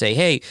client. I say,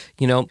 hey,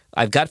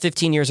 I've got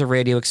 15 years of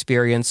radio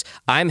experience.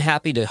 I'm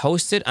happy to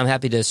host it. I'm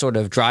happy to sort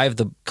of drive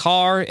the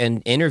car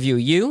and interview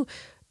you.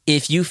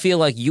 If you feel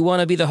like you want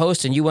to be the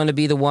host and you want to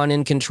be the one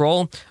in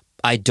control,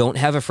 I don't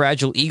have a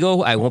fragile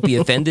ego. I won't be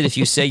offended if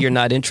you say you're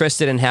not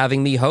interested in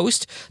having me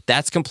host.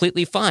 That's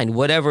completely fine.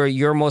 Whatever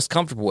you're most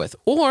comfortable with.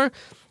 Or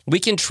we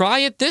can try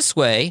it this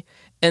way,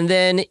 and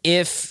then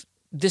if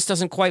this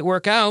doesn't quite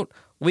work out,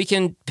 we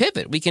can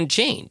pivot, we can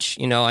change.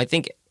 I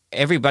think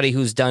everybody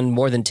who's done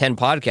more than 10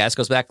 podcasts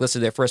goes back, listens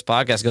to their first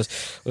podcast, goes,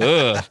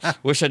 ugh,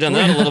 wish I'd done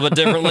that a little bit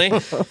differently.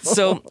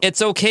 So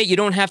it's okay. You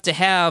don't have to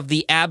have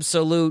the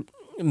absolute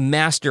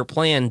master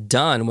plan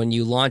done when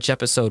you launch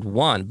episode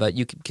 1, but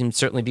you can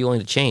certainly be willing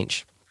to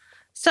change.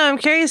 So I'm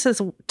curious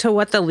as to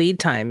what the lead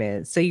time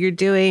is. So you're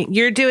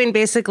doing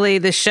basically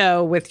the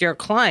show with your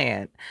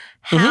client.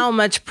 How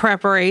much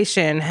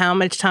preparation, how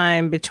much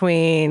time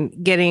between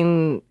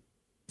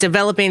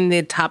developing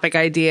the topic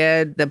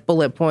idea, the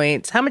bullet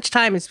points, how much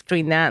time is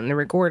between that and the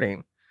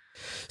recording?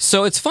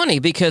 So it's funny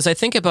because I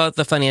think about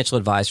the financial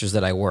advisors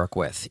that I work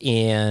with,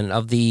 and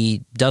of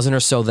the dozen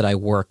or so that I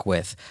work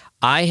with,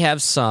 I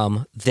have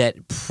some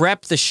that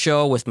prep the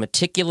show with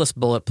meticulous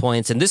bullet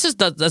points, and this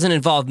doesn't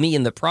involve me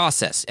in the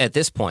process at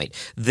this point.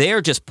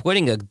 They're just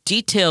putting a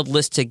detailed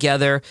list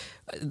together,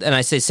 and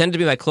I say, send it to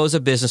me by close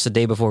of business the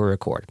day before we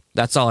record.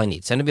 That's all I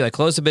need. Send it to me by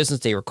close of business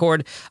day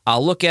record.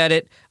 I'll look at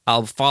it.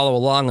 I'll follow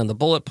along on the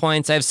bullet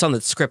points. I have some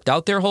that script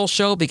out their whole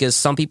show because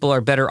some people are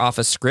better off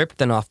a script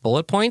than off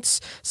bullet points.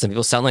 Some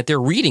people sound like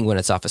they're reading when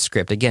it's off a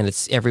script. Again,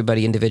 it's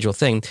everybody individual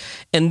thing.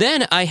 And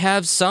then I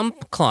have some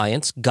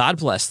clients, God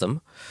bless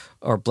them,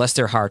 or bless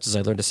their hearts, as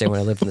I learned to say when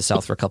I lived in the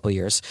South for a couple of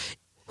years,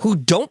 who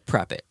don't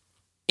prep it.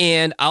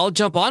 And I'll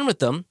jump on with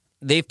them.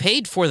 They've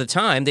paid for the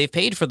time. They've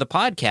paid for the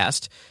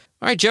podcast.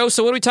 All right, Joe,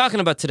 so what are we talking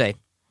about today?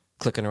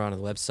 Clicking around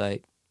on the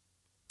website.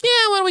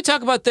 Yeah, why don't we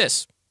talk about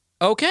this?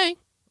 Okay.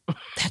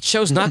 That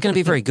show's not going to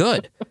be very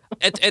good.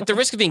 At the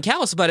risk of being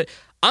callous about it,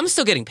 I'm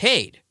still getting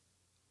paid.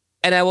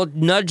 And I will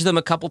nudge them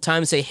a couple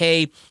times, say,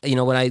 hey,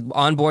 when I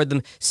onboard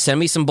them, send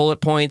me some bullet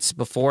points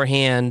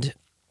beforehand,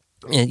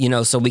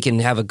 and, so we can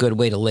have a good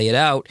way to lay it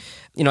out.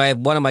 I have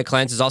one of my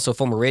clients is also a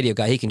former radio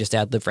guy. He can just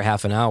ad lib for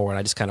half an hour, and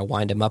I just kind of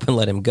wind him up and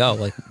let him go.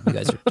 Like you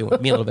guys are doing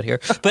with me a little bit here.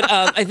 But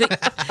I think,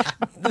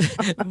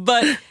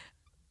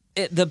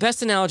 the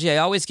best analogy I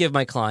always give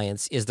my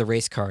clients is the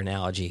race car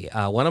analogy.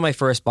 One of my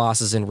first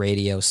bosses in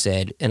radio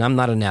said, and I'm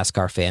not a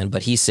NASCAR fan,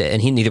 but he said,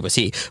 and neither was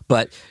he,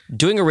 but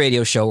doing a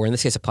radio show, or in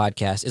this case a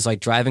podcast, is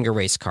like driving a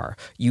race car.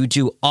 You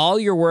do all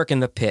your work in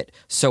the pit,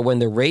 so when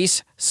the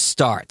race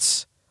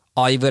starts,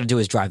 all you've got to do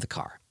is drive the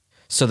car.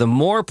 So the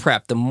more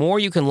prep, the more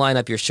you can line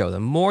up your show, the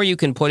more you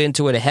can put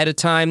into it ahead of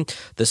time,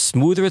 the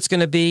smoother it's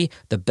going to be,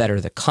 the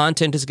better the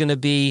content is going to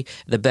be,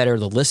 the better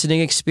the listening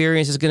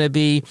experience is going to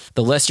be,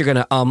 the less you're going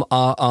to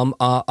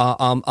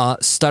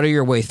stutter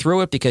your way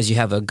through it because you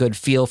have a good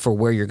feel for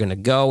where you're going to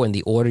go and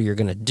the order you're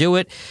going to do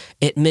it.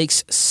 It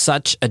makes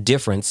such a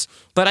difference,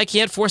 but I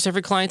can't force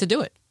every client to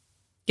do it.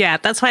 Yeah,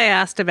 that's why I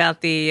asked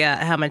about the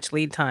how much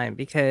lead time,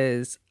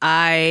 because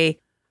part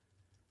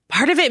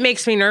of it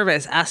makes me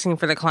nervous asking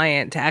for the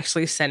client to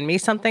actually send me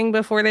something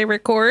before they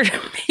record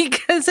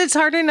because it's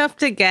hard enough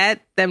to get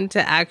them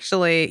to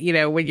actually,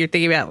 when you're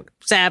thinking about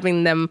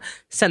having them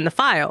send the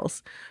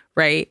files,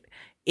 right?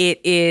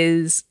 It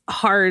is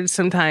hard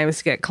sometimes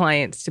to get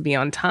clients to be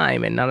on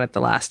time and not at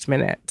the last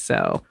minute.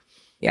 So,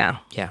 yeah.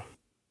 Yeah.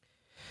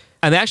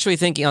 I'm actually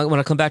thinking, when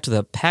I come back to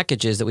the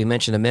packages that we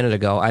mentioned a minute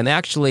ago, I'm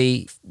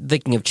actually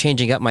thinking of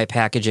changing up my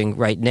packaging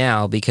right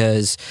now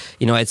because,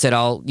 I'd said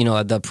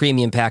the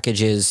premium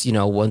package is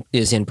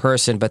in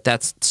person, but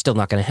that's still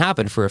not going to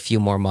happen for a few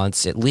more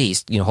months at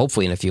least,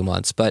 hopefully in a few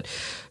months. But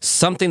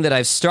something that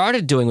I've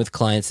started doing with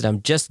clients, and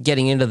I'm just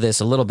getting into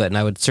this a little bit, and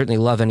I would certainly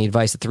love any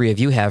advice the three of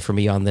you have for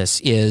me on this,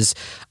 is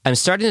I'm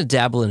starting to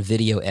dabble in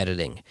video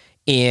editing.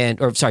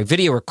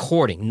 Video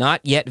recording,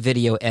 not yet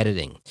video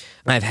editing.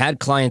 And I've had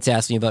clients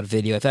ask me about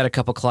video. I've had a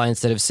couple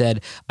clients that have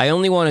said, I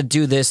only want to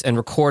do this and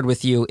record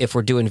with you if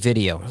we're doing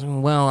video.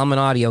 Well, I'm an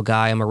audio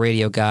guy. I'm a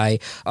radio guy.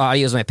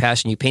 Audio is my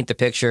passion. You paint the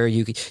picture.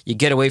 You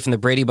get away from the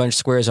Brady Bunch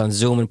squares on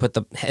Zoom and put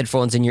the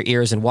headphones in your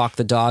ears and walk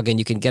the dog, and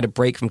you can get a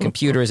break from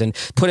computers and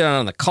put it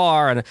on the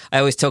car. And I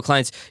always tell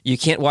clients, you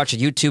can't watch a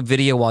YouTube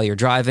video while you're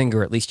driving,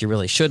 or at least you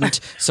really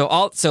shouldn't. So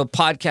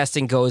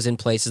podcasting goes in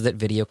places that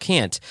video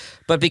can't.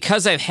 But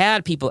because I've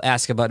had people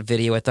ask about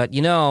video, I thought,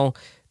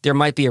 there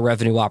might be a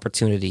revenue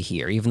opportunity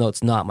here, even though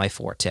it's not my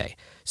forte.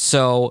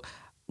 So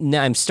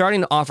now I'm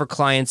starting to offer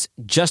clients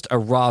just a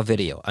raw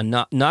video,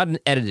 not an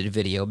edited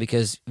video,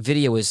 because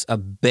video is a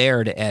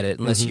bear to edit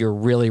unless you're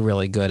really,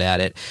 really good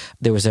at it.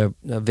 There was a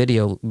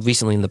video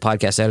recently in the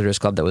Podcast Editors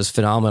Club that was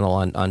phenomenal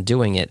on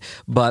doing it,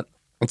 but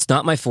it's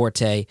not my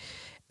forte.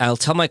 I'll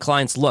tell my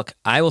clients, look,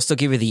 I will still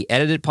give you the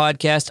edited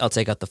podcast. I'll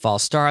take out the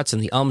false starts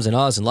and the ums and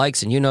ahs and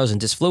likes and you-knows and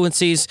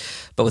disfluencies.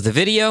 But with the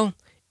video,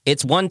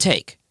 it's one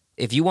take.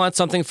 If you want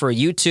something for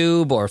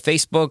YouTube or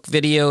Facebook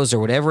videos or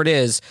whatever it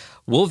is,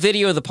 we'll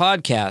video the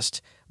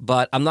podcast,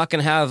 but I'm not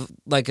going to have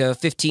like a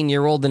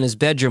 15-year-old in his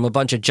bedroom, a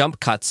bunch of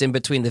jump cuts in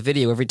between the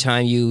video every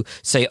time you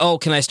say, oh,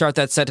 can I start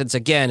that sentence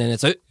again? And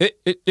it's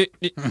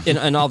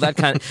and all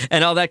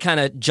that kind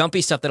of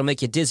jumpy stuff that'll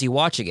make you dizzy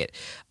watching it.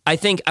 I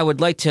think I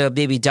would like to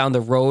maybe down the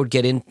road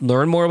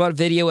learn more about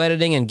video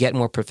editing and get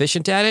more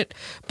proficient at it.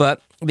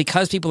 But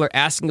because people are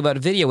asking about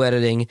video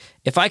editing,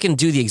 if I can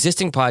do the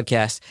existing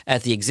podcast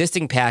at the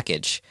existing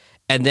package,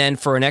 and then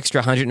for an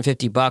extra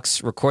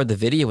 $150 record the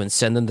video and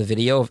send them the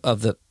video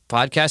of the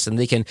podcast, and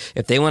they can,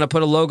 if they want to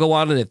put a logo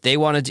on it, if they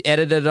want to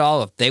edit it at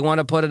all, if they want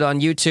to put it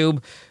on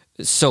YouTube,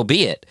 so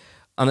be it.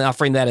 I'm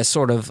offering that as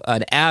sort of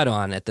an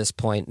add-on at this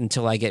point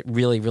until I get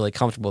really, really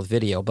comfortable with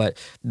video. But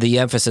the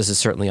emphasis is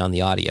certainly on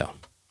the audio.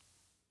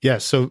 Yeah,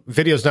 so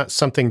video is not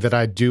something that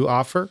I do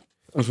offer.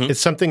 It's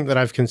something that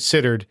I've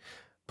considered.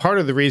 Part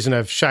of the reason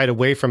I've shied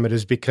away from it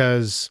is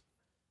because,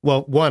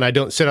 well, one, I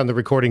don't sit on the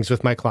recordings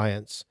with my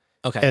clients.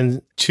 Okay.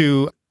 And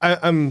two,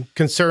 I'm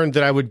concerned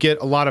that I would get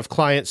a lot of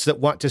clients that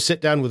want to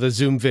sit down with a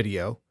Zoom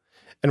video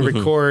and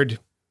record,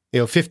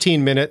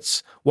 15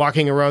 minutes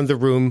walking around the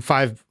room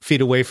 5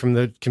 feet away from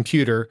the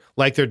computer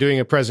like they're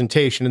doing a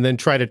presentation, and then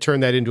try to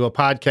turn that into a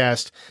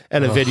podcast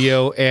and a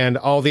video and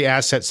all the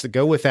assets that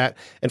go with that.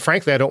 And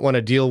frankly, I don't want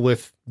to deal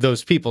with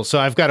those people. So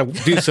I've got to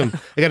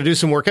do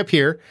some work up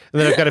here,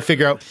 and then I've got to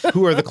figure out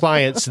who are the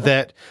clients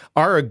that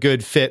are a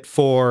good fit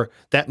for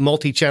that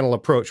multi-channel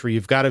approach where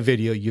you've got a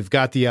video, you've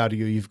got the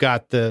audio, you've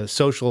got the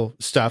social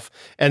stuff,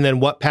 and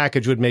then what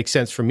package would make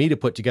sense for me to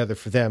put together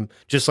for them,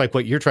 just like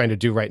what you're trying to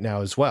do right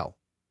now as well.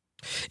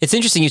 It's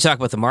interesting you talk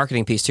about the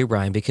marketing piece too,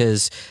 Brian,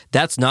 because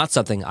that's not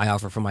something I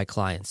offer for my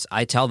clients.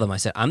 I tell them, I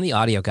said, I'm the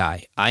audio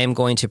guy. I am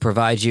going to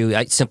provide you,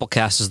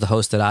 Simplecast is the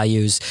host that I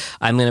use.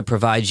 I'm going to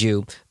provide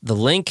you the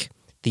link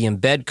the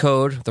embed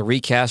code, the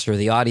recast, or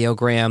the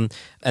audiogram,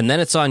 and then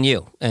it's on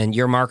you and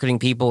your marketing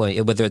people,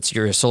 whether it's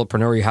you're a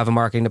solopreneur, you have a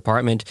marketing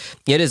department.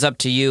 It is up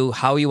to you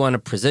how you want to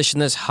position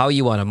this, how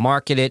you want to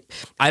market it.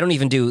 I don't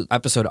even do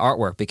episode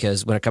artwork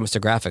because when it comes to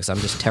graphics, I'm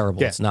just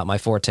terrible. Yeah. It's not my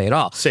forte at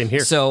all. Same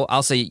here. So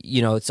I'll say,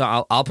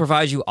 I'll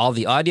provide you all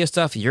the audio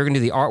stuff. You're going to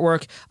do the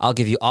artwork. I'll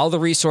give you all the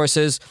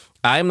resources.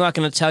 I'm not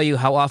going to tell you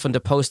how often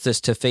to post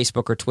this to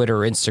Facebook or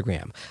Twitter or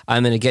Instagram.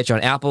 I'm going to get you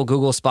on Apple,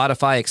 Google,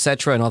 Spotify,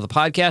 etc., and all the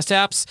podcast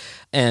apps,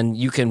 and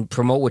you can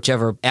promote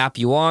whichever app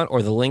you want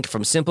or the link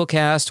from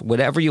Simplecast,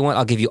 whatever you want.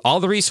 I'll give you all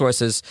the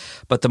resources,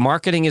 but the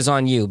marketing is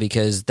on you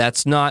because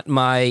that's not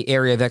my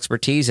area of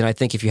expertise, and I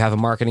think if you have a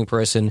marketing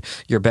person,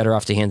 you're better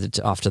off to hand it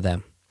off to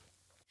them.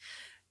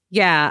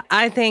 Yeah,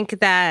 I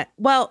think that,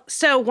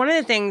 so one of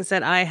the things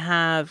that I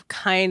have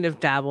kind of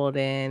dabbled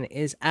in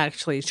is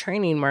actually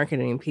training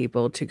marketing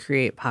people to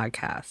create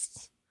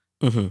podcasts.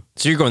 Mm-hmm.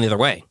 So you're going the other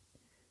way.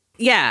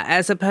 Yeah,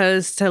 as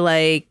opposed to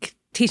like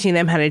teaching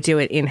them how to do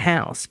it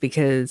in-house,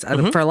 because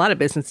for a lot of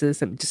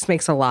businesses, it just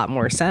makes a lot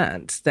more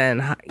sense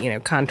than,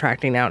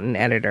 contracting out an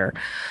editor.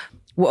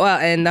 Well,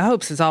 and the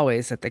hopes is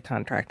always that they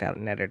contract out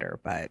an editor,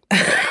 but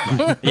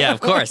yeah, of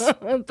course.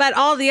 But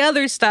all the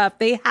other stuff,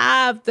 they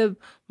have the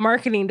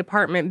marketing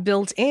department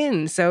built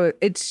in. So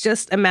it's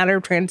just a matter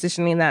of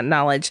transitioning that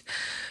knowledge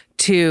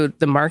to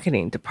the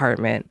marketing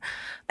department.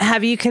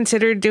 Have you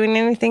considered doing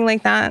anything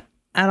like that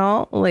at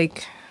all?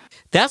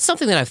 That's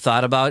something that I've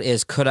thought about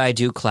is, could I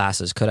do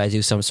classes? Could I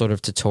do some sort of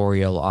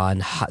tutorial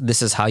on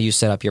this is how you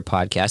set up your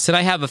podcast? And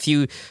I have a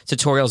few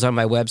tutorials on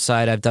my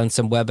website. I've done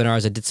some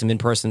webinars. I did some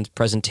in-person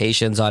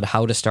presentations on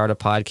how to start a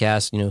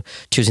podcast,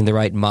 choosing the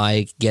right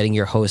mic, getting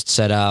your host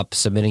set up,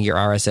 submitting your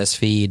RSS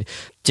feed,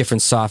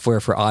 different software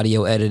for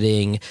audio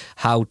editing,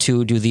 how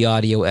to do the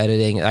audio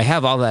editing. I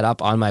have all that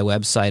up on my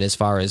website as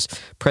far as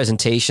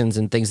presentations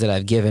and things that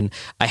I've given.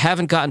 I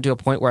haven't gotten to a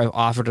point where I've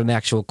offered an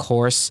actual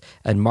course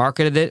and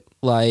marketed it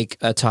like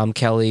a Tom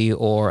Kelly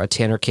or a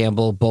Tanner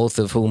Campbell, both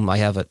of whom I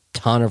have a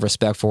ton of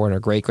respect for and are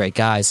great, great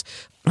guys.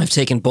 I've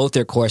taken both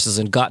their courses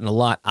and gotten a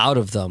lot out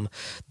of them.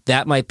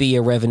 That might be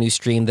a revenue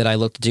stream that I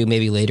look to do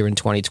maybe later in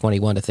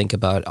 2021 to think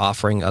about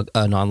offering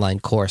an online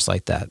course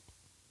like that.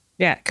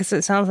 Yeah, because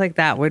it sounds like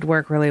that would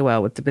work really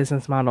well with the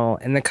business model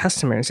and the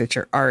customers that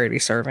you're already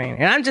serving.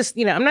 And I'm just,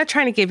 I'm not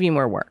trying to give you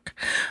more work.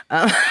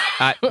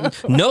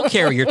 No,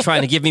 Carrie, you're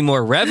trying to give me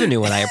more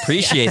revenue, and I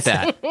appreciate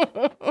that.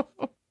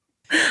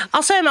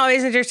 Also, I'm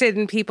always interested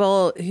in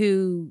people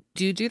who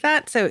do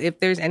that. So if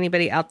there's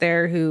anybody out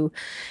there who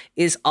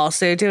is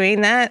also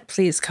doing that,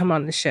 please come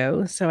on the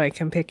show so I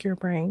can pick your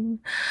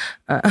brain.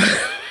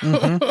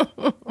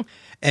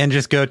 And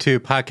just go to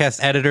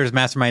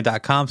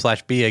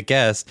podcasteditorsmastermind.com/be a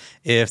guest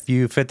if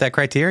you fit that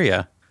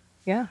criteria.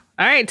 Yeah.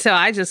 All right. So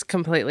I just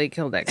completely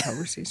killed that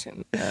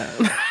conversation.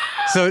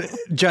 So,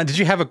 John,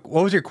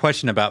 what was your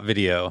question about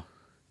video?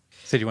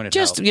 Said you wanted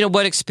just help.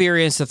 What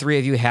experience the three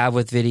of you have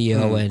with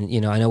video, and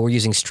I know we're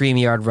using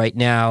StreamYard right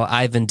now.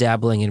 I've been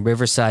dabbling in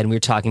Riverside, and we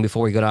were talking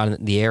before we got on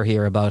the air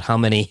here about how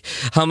many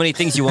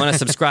things you want to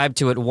subscribe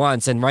to at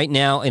once. And right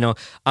now,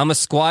 I'm a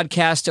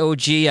Squadcast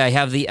OG. I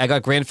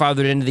got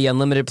grandfathered into the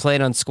unlimited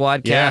plan on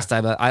Squadcast.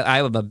 Yeah.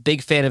 I'm a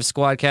big fan of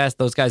Squadcast.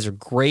 Those guys are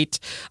great.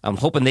 I'm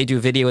hoping they do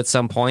video at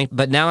some point.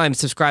 But now I'm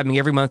subscribing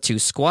every month to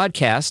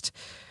Squadcast,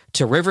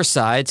 to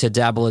Riverside to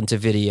dabble into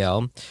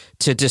video,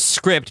 to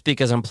Descript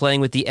because I'm playing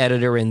with the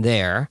editor in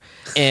there.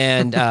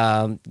 And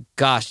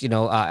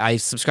I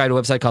subscribe to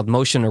a website called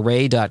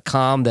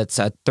motionarray.com that's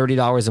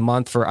 $30 a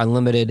month for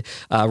unlimited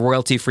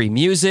royalty-free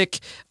music.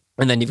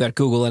 And then you've got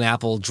Google and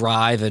Apple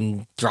Drive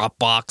and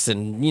Dropbox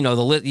and,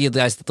 you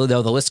guys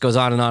know the list goes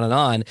on and on and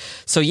on.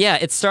 So, yeah,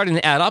 it's starting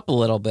to add up a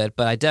little bit,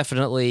 but I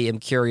definitely am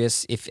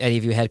curious if any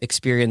of you had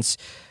experience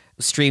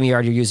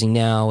StreamYard you're using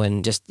now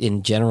and just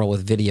in general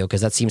with video,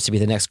 because that seems to be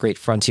the next great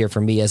frontier for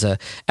me as a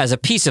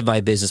piece of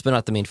my business, but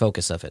not the main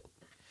focus of it.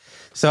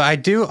 So I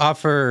do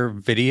offer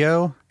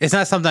video. It's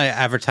not something I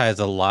advertise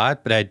a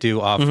lot, but I do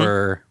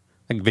offer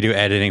video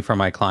editing for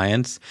my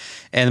clients.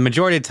 And the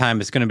majority of the time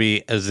it's going to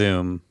be a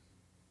Zoom.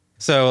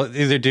 So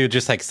either do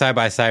just side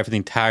by side for the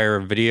entire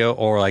video,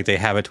 or they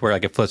have it to where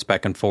it flips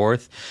back and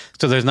forth.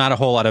 So there's not a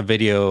whole lot of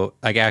video,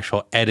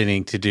 actual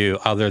editing to do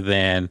other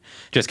than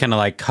just kind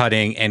of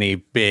cutting any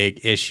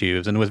big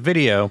issues. And with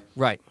video,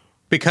 right,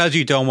 because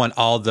you don't want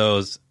all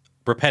those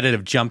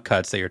repetitive jump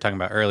cuts that you were talking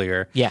about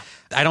earlier. Yeah.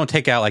 I don't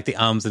take out the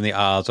ums and the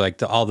ahs, or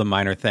all the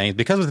minor things,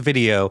 because with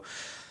video,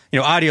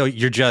 audio,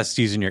 you're just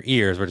using your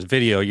ears, whereas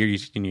video, you're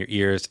using your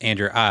ears and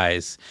your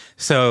eyes.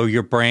 So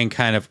your brain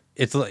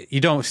you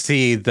don't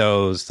see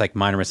those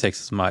minor mistakes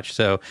as much.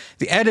 So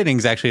the editing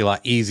is actually a lot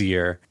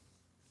easier.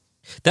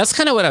 That's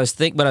kind of what I was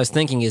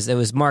thinking is it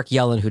was Mark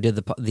Yellen who did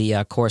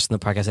the course in the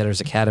Podcast Editors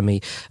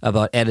Academy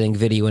about editing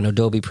video in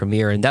Adobe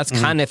Premiere, and that's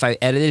kind of, if I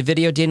edited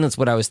video, Daniel, that's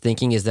what I was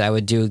thinking is that I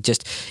would do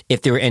just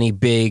if there were any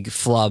big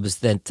flubs,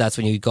 then that's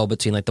when you go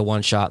between the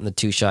one shot and the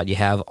two shot. You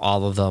have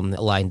all of them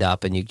lined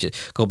up, and you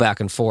just go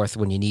back and forth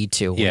when you need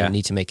to, when you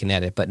need to make an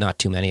edit, but not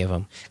too many of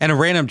them. And a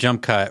random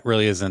jump cut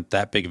really isn't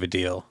that big of a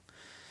deal.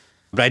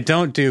 But I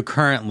don't do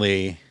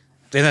currently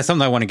and that's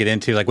something I want to get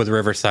into, like with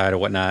Riverside or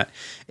whatnot,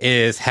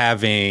 is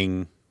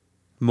having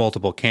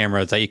multiple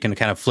cameras that you can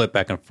kind of flip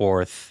back and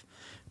forth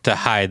to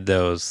hide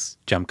those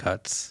jump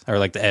cuts or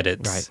like the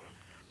edits. Right.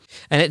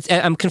 And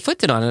I'm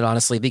conflicted on it,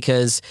 honestly,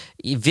 because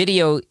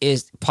video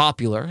is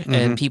popular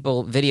and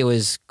video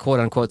is quote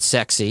unquote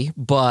sexy,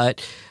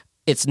 but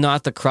it's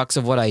not the crux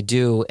of what I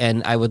do.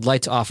 And I would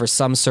like to offer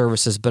some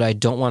services, but I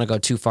don't want to go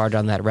too far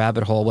down that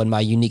rabbit hole when my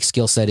unique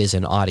skill set is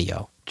in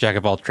audio. Jack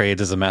of all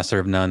trades is a master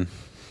of none.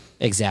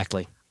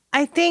 Exactly.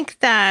 I think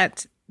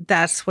that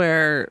that's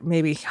where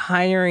maybe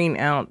hiring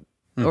out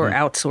or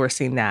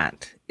outsourcing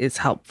that is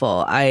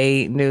helpful.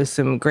 I know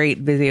some great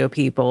video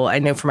people. I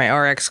know for my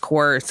RX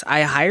course,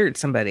 I hired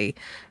somebody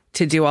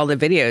to do all the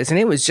videos and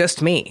it was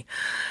just me,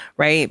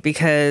 right?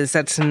 Because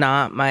that's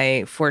not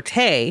my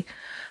forte.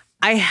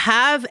 I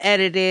have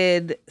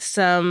edited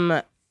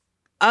some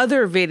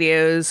other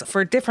videos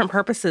for different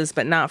purposes,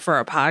 but not for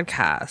a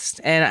podcast.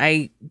 And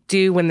I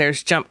do, when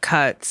there's jump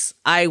cuts,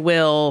 I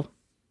will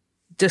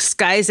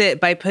disguise it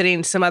by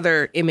putting some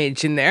other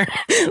image in there.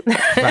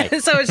 Right.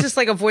 So it's just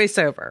like a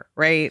voiceover,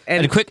 right?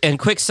 And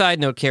quick side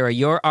note, Kara,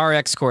 your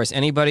RX course,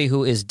 anybody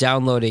who is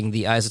downloading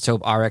the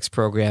iZotope RX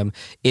program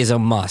is a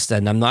must.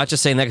 And I'm not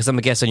just saying that because I'm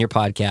a guest on your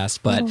podcast,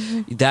 but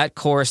that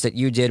course that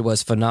you did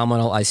was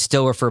phenomenal. I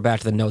still refer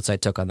back to the notes I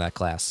took on that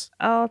class.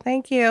 Oh,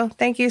 thank you.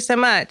 Thank you so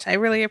much. I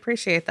really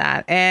appreciate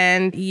that.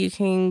 And you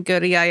can go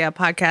to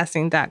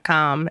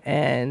yayapodcasting.com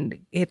and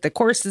hit the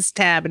courses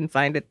tab and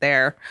find it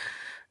there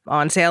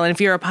on sale. And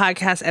if you're a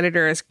Podcast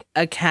Editors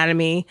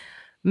Academy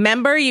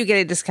member, you get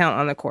a discount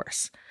on the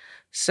course.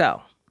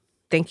 So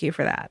thank you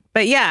for that.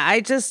 But yeah, I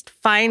just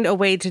find a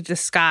way to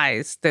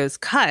disguise those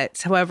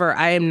cuts. However,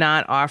 I am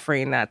not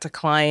offering that to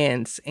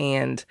clients.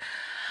 And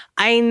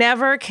I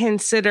never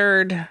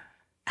considered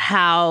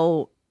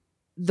how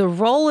the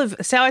role of,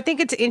 so I think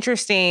it's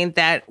interesting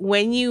that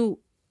when you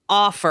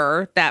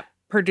offer that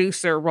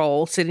producer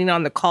role sitting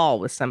on the call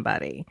with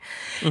somebody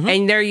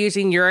and they're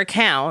using your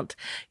account,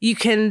 you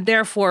can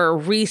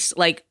therefore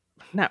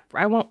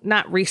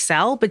not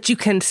resell, but you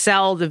can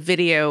sell the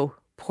video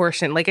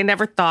portion. Like I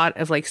never thought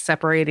of like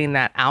separating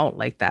that out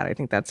like that. I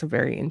think that's a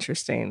very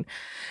interesting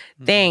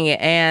thing.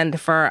 And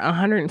for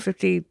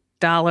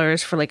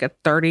 $150 for like a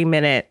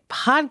 30-minute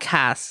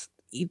podcast,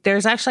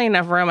 there's actually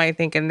enough room, I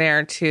think, in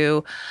there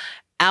to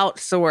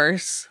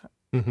outsource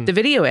the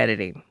video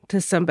editing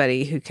to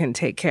somebody who can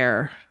take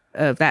care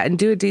of that and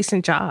do a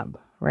decent job,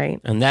 right?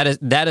 And that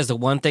is the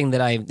one thing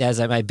that as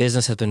my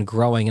business has been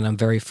growing, and I'm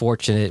very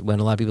fortunate when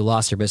a lot of people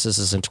lost their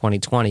businesses in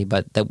 2020,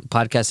 but the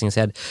podcasting has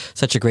had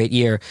such a great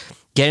year.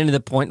 Getting to the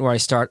point where I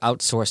start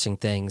outsourcing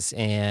things,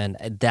 and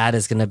that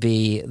is going to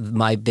be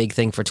my big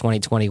thing for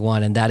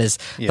 2021, and that is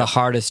the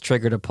hardest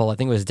trigger to pull. I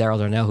think it was Daryl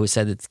Darnell who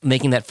said that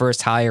making that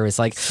first hire is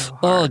like,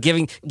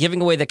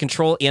 giving away the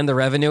control and the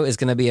revenue is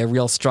going to be a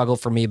real struggle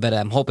for me, but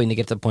I'm hoping to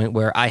get to the point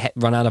where I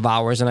run out of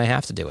hours and I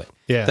have to do it.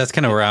 Yeah, that's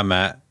kind of where I'm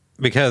at.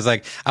 Because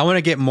like I want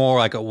to get more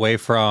like away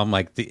from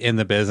like in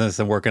the business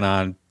and working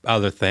on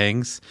other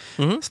things.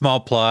 Small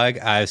plug,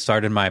 I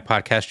started my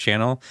podcast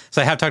channel.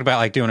 So I have talked about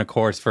like doing a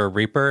course for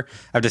Reaper.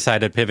 I've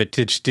decided to pivot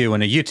to just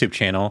doing a YouTube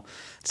channel.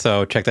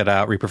 So check that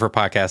out, Reaper for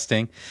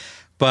Podcasting.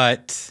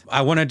 But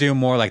I want to do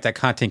more like that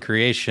content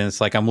creation. It's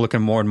like I'm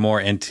looking more and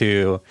more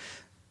into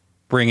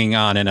bringing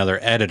on another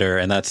editor,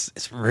 and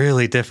it's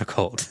really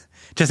difficult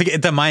just to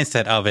get the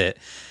mindset of it.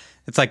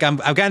 It's like I've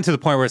gotten to the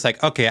point where it's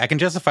like, okay, I can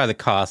justify the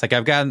cost. Like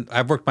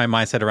I've worked my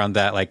mindset around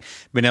that, like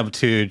being able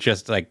to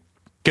just like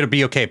gonna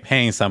be okay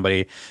paying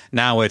somebody.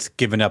 Now it's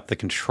giving up the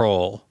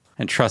control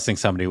and trusting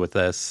somebody with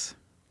this.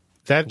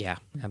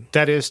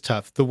 That is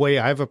tough. The way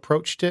I've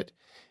approached it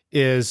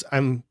is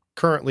I'm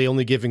currently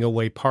only giving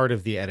away part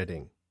of the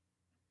editing,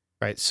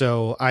 right?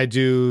 So I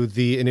do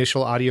the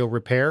initial audio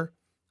repair.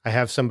 I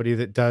have somebody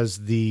that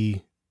does the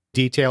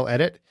detail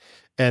edit,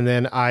 and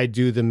then I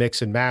do the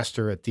mix and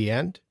master at the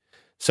end.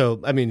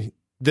 So, I mean,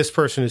 this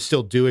person is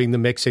still doing the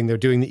mixing. They're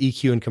doing the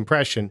EQ and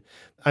compression.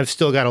 I've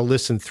still got to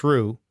listen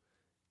through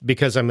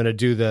because I'm going to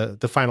do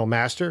the final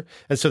master.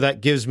 And so that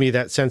gives me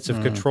that sense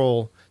of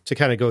control to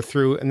kind of go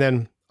through. And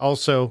then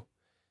also,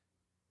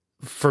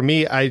 for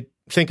me, I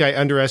think I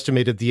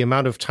underestimated the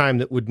amount of time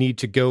that would need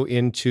to go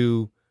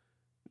into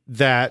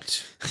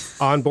that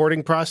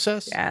onboarding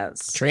process.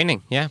 Yes.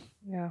 Training, yeah.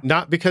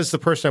 Not because the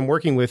person I'm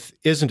working with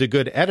isn't a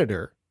good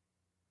editor,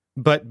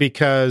 but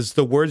because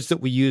the words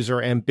that we use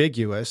are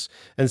ambiguous.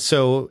 And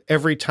so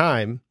every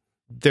time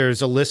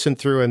there's a listen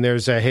through and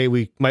there's a, hey,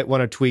 we might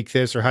want to tweak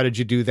this, or how did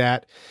you do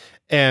that?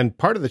 And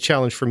part of the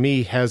challenge for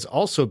me has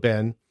also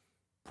been,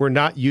 we're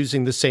not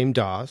using the same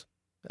DAWs.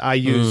 I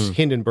use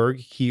Hindenburg.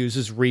 He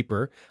uses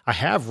Reaper. I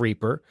have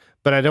Reaper,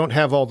 but I don't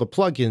have all the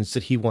plugins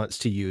that he wants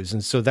to use.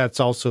 And so that's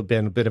also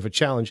been a bit of a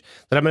challenge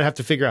that I'm going to have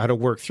to figure out how to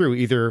work through.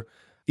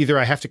 Either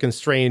I have to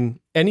constrain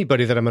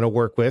anybody that I'm going to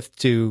work with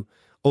to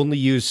only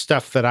use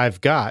stuff that I've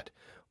got,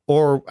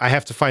 or I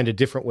have to find a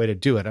different way to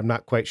do it. I'm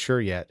not quite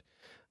sure yet.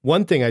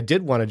 One thing I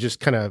did want to just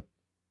kind of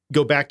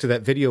go back to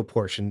that video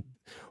portion.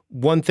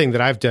 one thing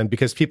that I've done,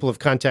 because people have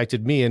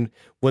contacted me, and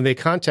when they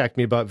contact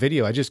me about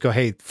video, I just go,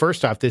 hey,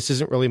 first off, this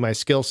isn't really my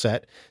skill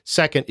set.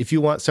 Second, if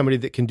you want somebody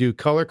that can do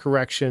color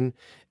correction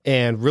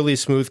and really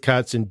smooth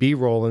cuts and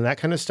B-roll and that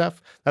kind of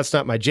stuff, that's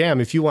not my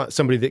jam. If you want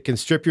somebody that can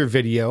strip your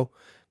video,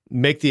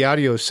 make the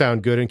audio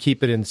sound good and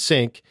keep it in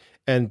sync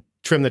and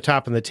trim the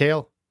top and the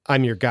tail,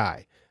 I'm your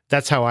guy.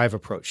 That's how I've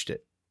approached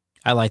it.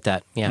 I like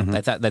that. Yeah,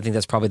 I think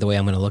that's probably the way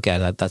I'm going to look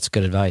at it. That's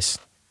good advice.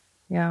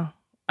 Yeah.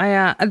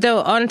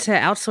 Though on to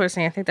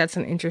outsourcing, I think that's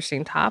an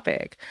interesting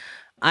topic.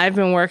 I've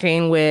been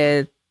working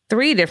with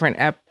 3 different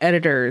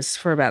editors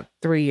for about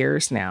 3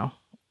 years now,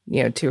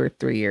 2 or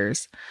 3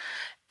 years.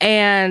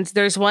 And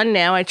there's one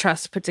now I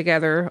trust to put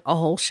together a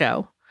whole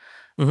show.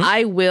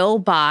 I will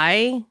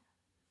buy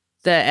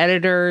the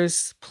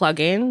editor's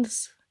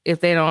plugins if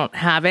they don't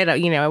have it.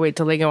 I wait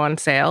till they go on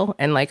sale.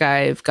 And like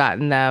I've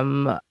gotten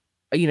them,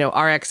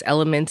 RX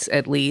Elements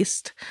at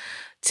least,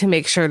 to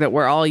make sure that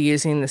we're all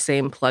using the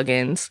same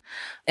plugins.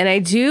 And I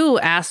do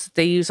ask that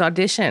they use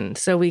Audition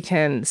so we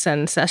can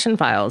send session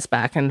files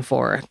back and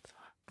forth.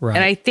 Right.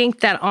 And I think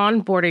that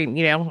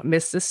onboarding,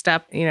 missed this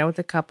step, with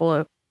a couple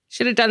of,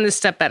 should have done this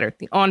step better,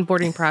 the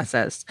onboarding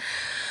process.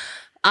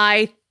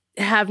 I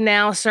have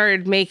now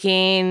started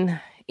making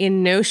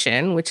in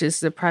Notion, which is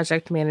the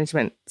project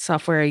management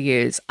software I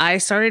use, I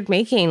started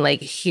making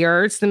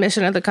here's the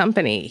mission of the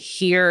company.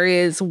 Here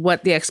is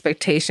what the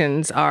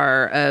expectations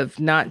are of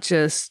not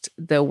just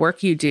the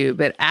work you do,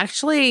 but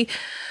actually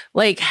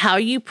how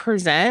you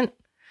present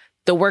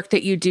the work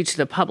that you do to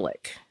the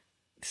public.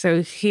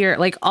 So here,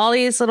 all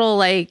these little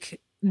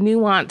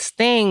nuanced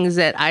things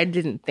that I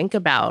didn't think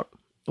about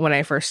when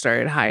I first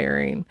started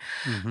hiring.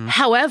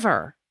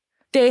 However,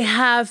 they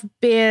have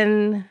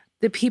been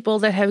the people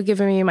that have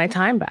given me my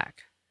time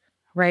back,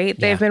 right? Yeah.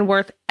 They've been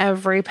worth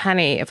every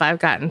penny. If I've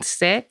gotten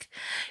sick,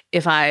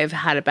 if I've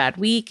had a bad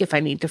week, if I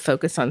need to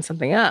focus on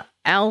something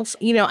else,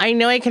 I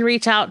know I can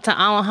reach out to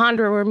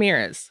Alejandro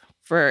Ramirez,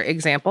 for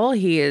example.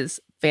 He is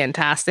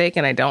fantastic,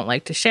 and I don't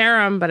like to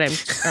share him, but I'm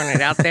throwing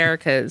it out there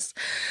because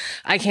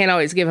I can't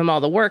always give him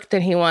all the work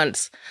that he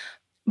wants.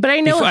 But I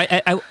know...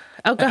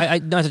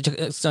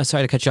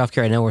 Sorry to cut you off,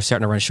 Carrie. I know we're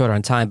starting to run short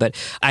on time, but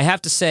I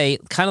have to say,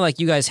 kind of like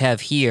you guys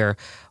have here,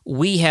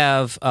 we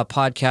have a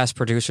podcast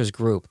producers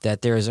group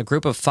that there's a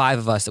group of 5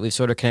 of us that we've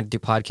sort of connected to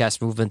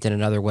podcast movement and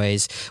in other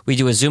ways. We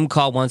do a Zoom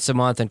call once a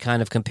month and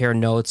kind of compare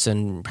notes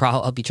and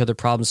help each other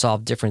problem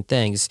solve different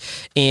things.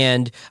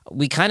 And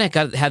we kind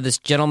of had this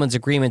gentleman's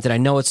agreement that I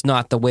know it's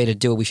not the way to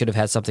do it. We should have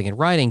had something in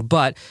writing,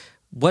 but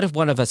what if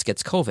one of us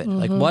gets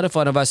COVID? What if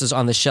one of us is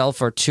on the shelf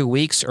for 2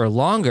 weeks or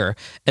longer?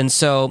 And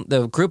so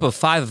the group of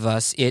 5 of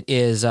us, it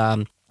is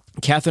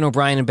Catherine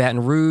O'Brien in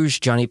Baton Rouge,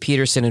 Johnny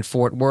Peterson in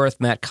Fort Worth,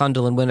 Matt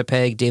Kundle in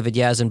Winnipeg, David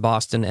Yaz in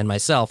Boston, and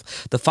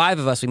myself. The 5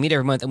 of us, we meet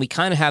every month, and we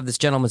kind of have this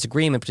gentleman's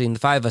agreement between the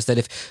 5 of us that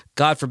if,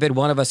 God forbid,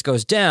 one of us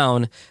goes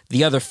down,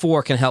 the other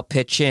 4 can help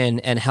pitch in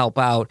and help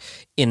out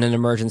in an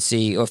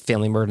emergency or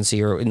family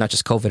emergency, or not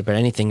just COVID, but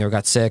anything, or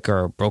got sick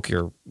or broke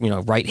your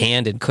right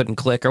hand and couldn't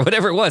click or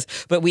whatever it was.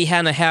 But we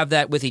had to have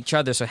that with each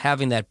other. So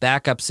having that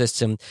backup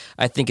system,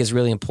 I think, is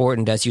really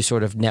important as you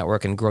sort of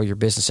network and grow your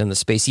business in the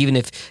space, even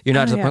if you're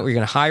not to the point where you're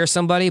going to hire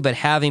somebody, but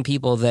having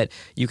people that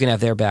you can have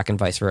their back and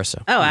vice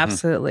versa. Oh,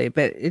 absolutely.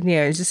 But,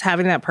 just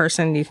having that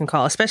person you can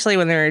call, especially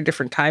when they're in a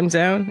different time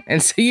zone.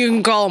 And so you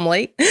can call them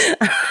late.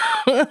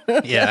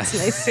 Yeah. That's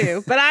nice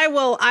too. But I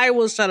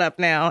will shut up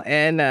now,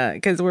 and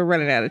because we're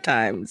running out of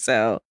time.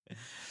 So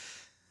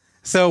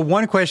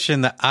one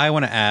question that I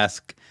want to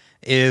ask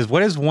is,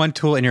 what is one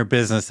tool in your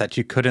business that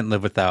you couldn't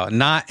live without?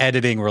 Not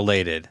editing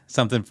related,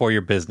 something for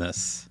your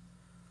business.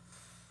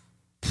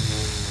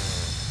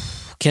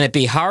 Can it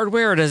be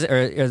hardware, or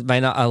am I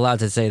not allowed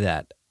to say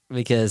that?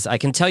 Because I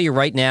can tell you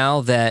right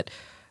now that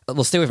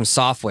we'll stay away from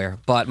software,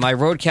 but my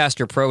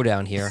Rodecaster Pro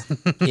down here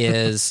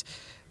is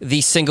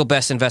the single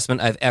best investment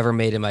I've ever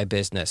made in my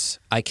business.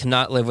 I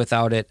cannot live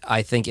without it.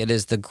 I think it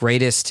is the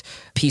greatest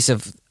piece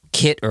of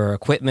kit or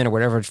equipment or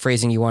whatever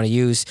phrasing you want to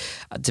use,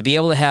 to be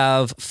able to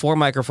have 4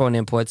 microphone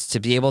inputs,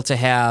 to be able to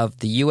have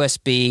the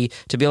USB,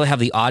 to be able to have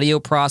the audio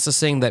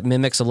processing that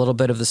mimics a little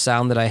bit of the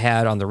sound that I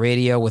had on the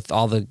radio with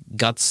all the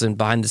guts and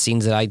behind the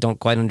scenes that I don't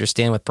quite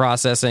understand with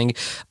processing.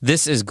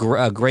 This is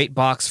a great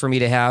box for me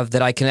to have,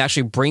 that I can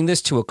actually bring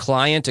this to a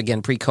client,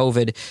 again,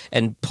 pre-COVID,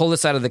 and pull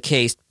this out of the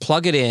case,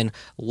 plug it in,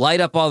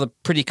 light up all the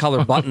pretty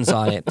color buttons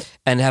on it,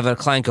 and have a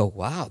client go,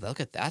 wow, look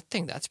at that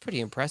thing. That's pretty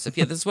impressive.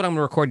 Yeah, this is what I'm going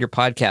to record your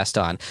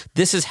podcast on.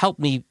 This has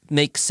helped me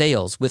make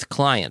sales with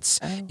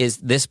clients, is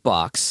this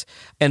box.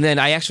 And then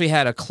I actually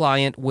had a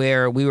client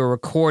where we were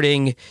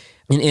recording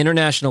an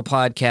international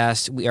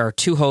podcast. Our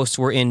 2 hosts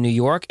were in New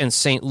York and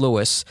St.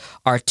 Louis.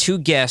 Our 2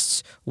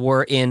 guests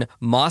were in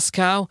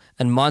Moscow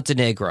and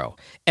Montenegro.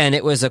 And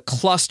it was a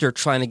cluster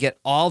trying to get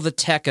all the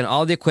tech and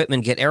all the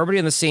equipment, get everybody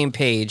on the same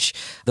page.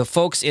 The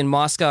folks in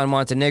Moscow and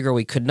Montenegro,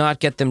 we could not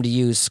get them to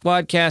use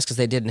Squadcast because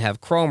they didn't have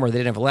Chrome or they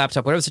didn't have a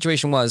laptop, whatever the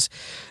situation was.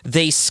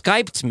 They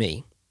Skyped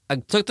me. I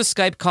took the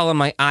Skype call on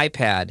my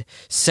iPad,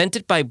 sent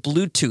it by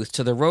Bluetooth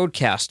to the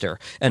Rodecaster,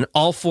 and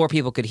all 4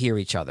 people could hear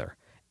each other.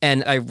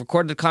 And I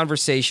recorded a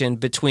conversation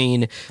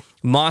between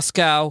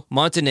Moscow,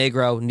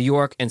 Montenegro, New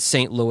York, and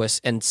St. Louis,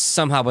 and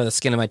somehow by the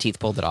skin of my teeth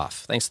pulled it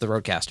off, thanks to the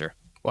Roadcaster.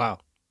 Wow.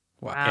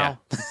 Wow.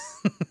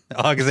 Yeah.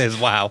 All I can say is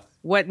wow.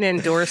 What an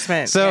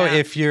endorsement. So Yeah.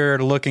 if you're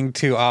looking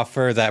to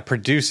offer that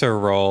producer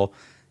role,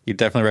 you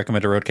definitely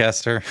recommend a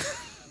Roadcaster.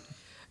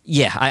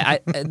 Yeah,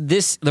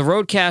 the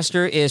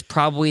Roadcaster is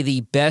probably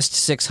the best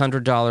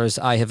 $600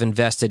 I have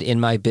invested in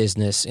my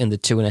business in the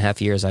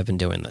 2.5 years I've been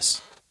doing this.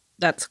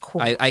 That's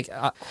cool. And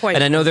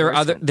I know there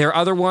are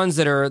other ones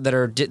that are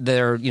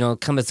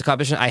come as the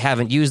competition. I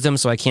haven't used them,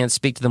 so I can't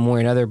speak to them one way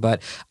or another.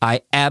 But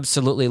I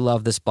absolutely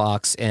love this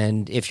box,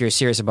 and if you're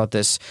serious about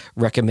this,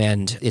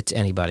 recommend it to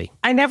anybody.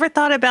 I never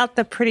thought about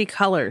the pretty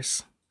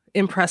colors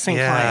impressing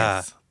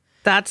clients.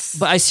 But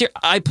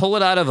I pull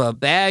it out of a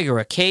bag or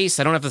a case.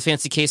 I don't have the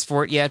fancy case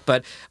for it yet,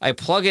 but I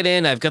plug it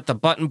in. I've got the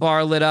button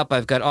bar lit up.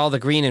 I've got all the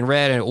green and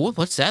red. And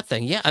what's that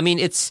thing? Yeah, I mean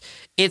it's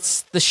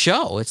the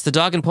show. It's the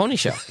Dog and Pony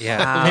Show. Yeah.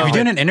 Wow. If you're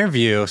doing an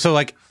interview, so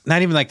like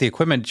not even like the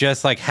equipment,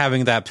 just like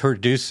having that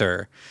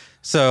producer.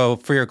 So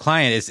for your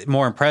client, it's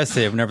more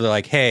impressive whenever they're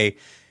like, hey,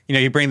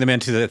 you bring them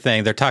into the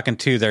thing, they're talking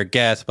to their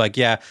guest, like,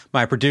 yeah,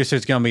 my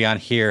producer's going to be on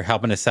here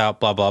helping us out,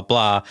 blah, blah,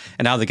 blah.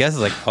 And now the guest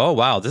is like, oh,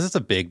 wow, this is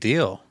a big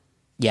deal.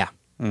 Yeah,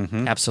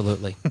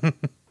 absolutely.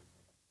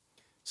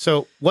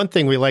 So one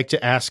thing we like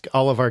to ask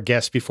all of our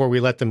guests before we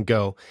let them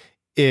go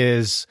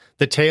is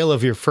the tale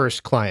of your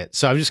first client.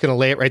 So I'm just going to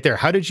lay it right there.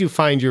 How did you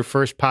find your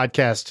first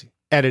podcast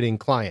editing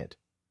client?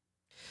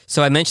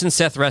 So I mentioned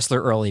Seth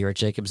Ressler earlier at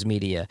Jacobs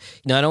Media.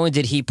 Not only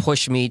did he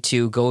push me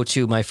to go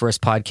to my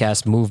first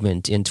podcast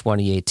movement in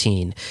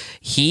 2018,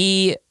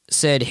 he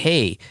said,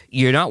 hey,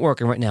 you're not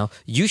working right now.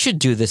 You should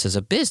do this as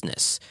a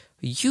business.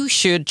 You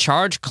should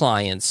charge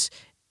clients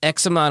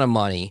X amount of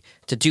money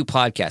to do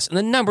podcasts. And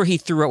the number he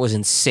threw out was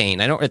insane.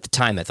 At the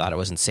time I thought it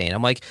was insane.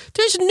 I'm like,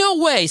 there's no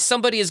way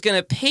somebody is going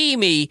to pay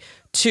me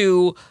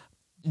to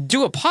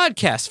do a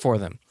podcast for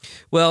them.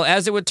 Well,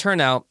 as it would turn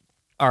out,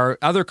 our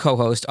other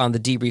co-host on the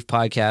Debrief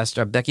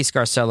podcast, Becky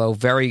Scarcello,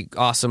 very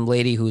awesome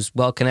lady who's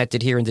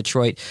well-connected here in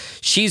Detroit.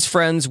 She's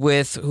friends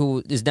with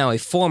who is now a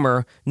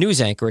former news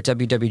anchor at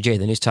WWJ,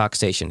 the news talk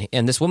station.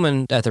 And this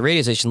woman at the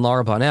radio station,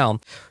 Laura Bonnell,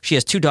 she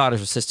has 2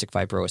 daughters with cystic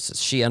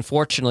fibrosis. She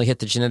unfortunately hit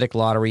the genetic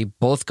lottery,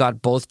 both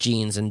got both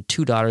genes, and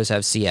 2 daughters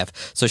have CF.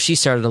 So she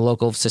started a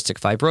local cystic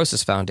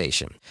fibrosis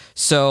foundation.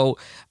 So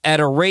at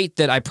a rate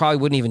that I probably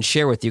wouldn't even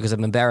share with you because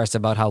I'm embarrassed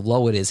about how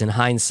low it is in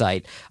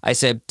hindsight, I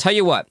said, tell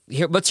you what,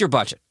 here, what's your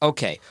budget?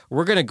 Okay,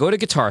 we're going to go to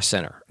Guitar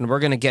Center and we're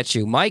going to get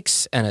you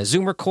mics and a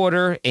Zoom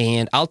recorder,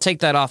 and I'll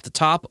take that off the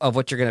top of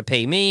what you're going to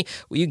pay me.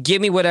 You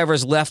give me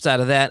whatever's left out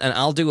of that, and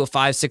I'll do a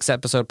 5-6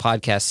 episode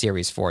podcast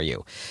series for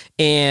you.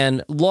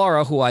 And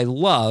Laura, who I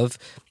love,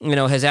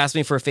 has asked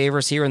me for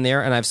favors here and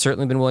there, and I've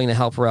certainly been willing to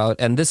help her out.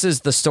 And this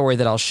is the story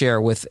that I'll share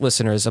with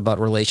listeners about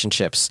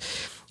relationships.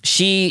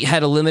 She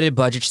had a limited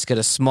budget. She's got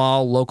a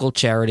small local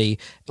charity,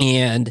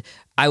 and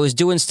I was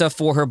doing stuff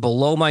for her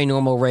below my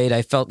normal rate.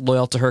 I felt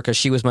loyal to her because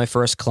she was my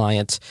first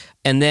client.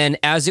 And then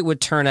as it would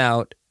turn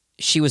out,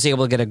 she was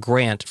able to get a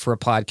grant for a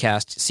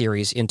podcast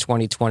series in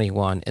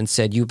 2021 and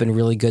said, you've been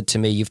really good to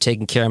me. You've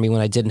taken care of me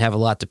when I didn't have a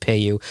lot to pay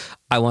you.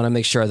 I want to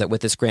make sure that with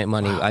this grant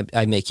money,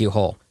 I make you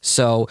whole.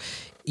 So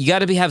you got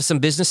to have some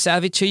business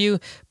savvy to you,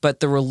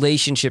 but the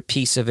relationship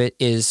piece of it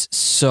is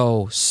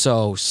so,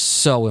 so,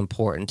 so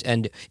important.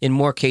 And in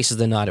more cases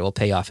than not, it will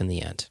pay off in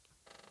the end.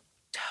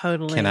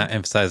 Totally. Cannot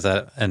emphasize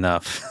that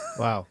enough.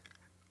 Wow.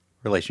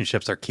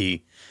 Relationships are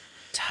key.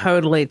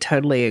 Totally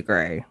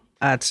agree.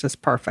 It's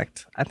just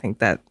perfect. I think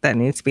that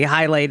needs to be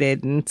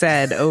highlighted and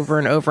said over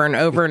and over and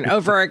over and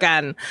over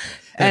again.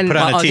 And put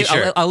on a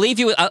t-shirt. I'll leave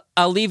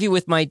you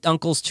with my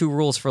uncle's 2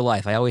 rules for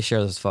life. I always share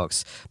those,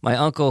 folks. My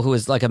uncle, who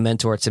is like a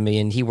mentor to me,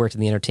 and he worked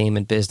in the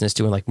entertainment business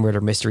doing like murder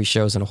mystery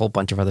shows and a whole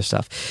bunch of other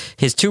stuff.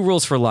 His 2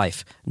 rules for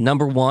life.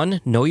 Number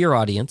 1, know your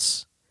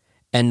audience.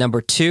 And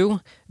number 2,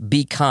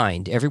 be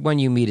kind. Everyone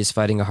you meet is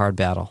fighting a hard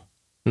battle.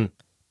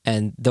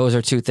 And those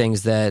are 2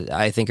 things that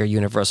I think are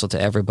universal to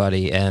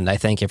everybody. And I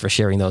thank you for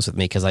sharing those with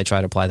me because I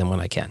try to apply them when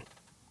I can.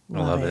 I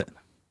love it.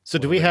 So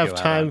do we have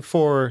time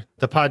for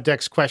the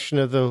Poddex question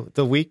of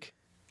the week?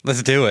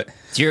 Let's do it.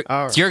 It's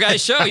your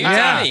guys' show. You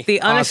tell me.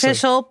 The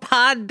unofficial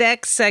Pod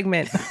Deck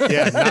segment.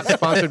 Yeah, not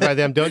sponsored by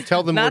them. Don't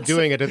tell them we're Not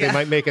doing it or they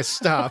might make us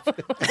stop.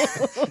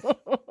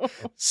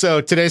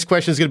 So today's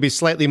question is going to be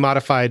slightly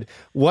modified.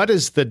 What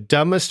is the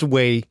dumbest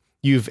way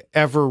you've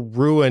ever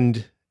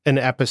ruined an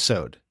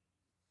episode?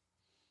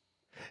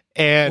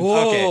 And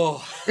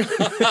Okay.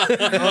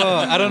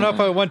 I don't know if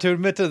I want to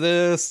admit to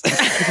this.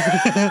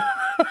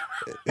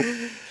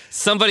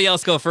 Somebody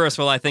else go first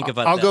while I think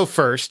about that. I'll go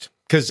first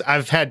because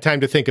I've had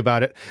time to think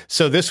about it.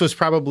 So this was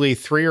probably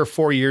 3 or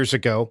 4 years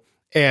ago,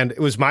 and it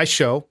was my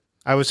show.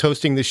 I was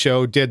hosting the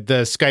show, did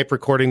the Skype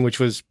recording, which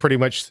was pretty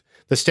much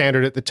the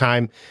standard at the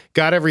time,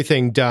 got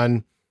everything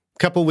done. A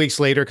couple weeks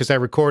later, because I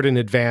record in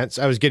advance,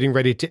 I was getting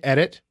ready to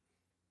edit,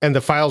 and the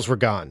files were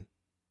gone.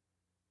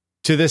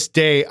 To this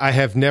day, I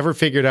have never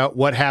figured out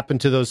what happened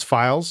to those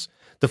files.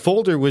 The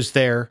folder was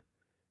there,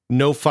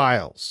 no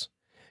files.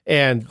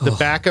 And the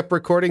backup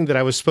recording that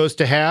I was supposed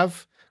to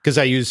have, because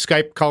I used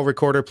Skype call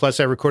recorder, plus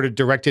I recorded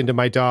direct into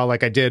my DAW,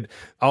 like I did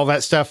all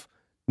that stuff,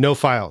 no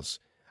files.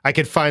 I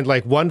could find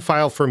like one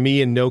file for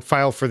me and no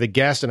file for the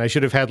guest, and I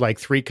should have had like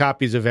 3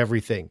 copies of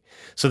everything.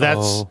 So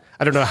that's,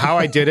 I don't know how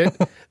I did it.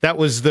 That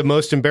was the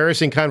most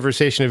embarrassing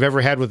conversation I've ever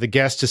had with a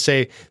guest, to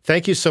say,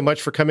 thank you so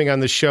much for coming on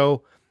the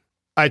show.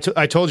 I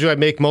told you I'd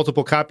make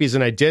multiple copies,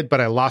 and I did,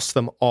 but I lost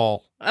them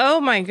all.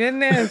 Oh my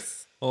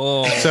goodness.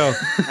 So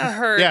That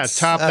hurts. yeah,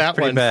 top That's that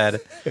pretty one.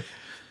 bad.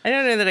 I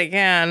don't know that I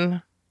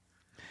can.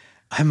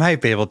 I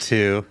might be able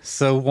to.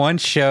 So one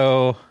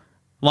show,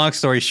 long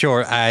story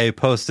short, I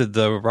posted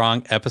the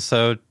wrong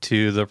episode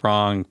to the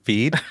wrong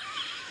feed.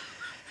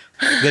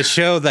 The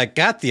show that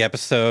got the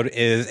episode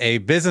is a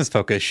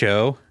business-focused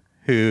show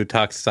who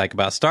talks like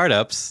about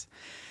startups.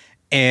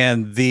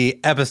 And the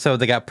episode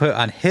that got put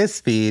on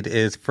his feed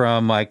is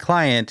from my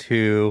client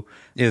who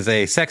is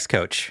a sex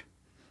coach.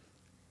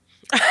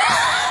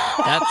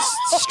 That's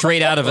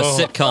straight out of a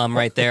sitcom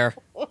right there.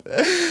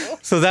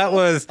 So that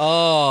was,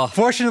 Oh,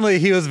 fortunately,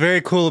 he was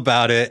very cool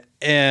about it.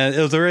 And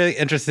it was a really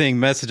interesting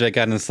message I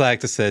got in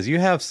Slack that says, you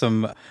have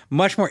some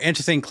much more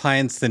interesting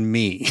clients than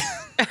me.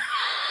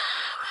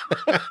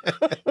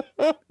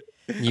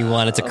 you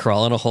wanted to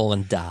crawl in a hole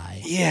and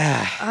die.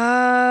 Yeah.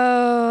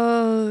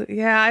 Oh,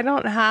 yeah. I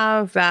don't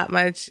have that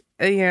much,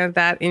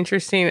 that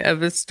interesting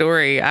of a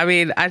story. I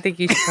mean, I think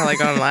you should probably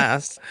go on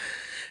last.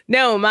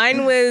 No,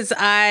 mine was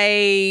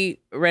I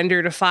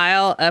rendered a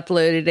file,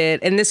 uploaded it,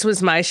 and this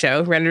was my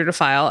show, rendered a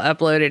file,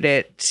 uploaded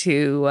it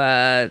to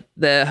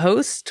the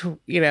host,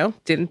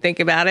 didn't think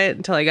about it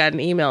until I got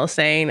an email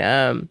saying,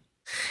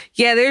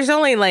 yeah, there's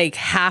only like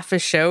half a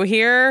show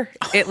here.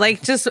 It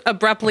like just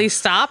abruptly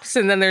stops,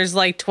 and then there's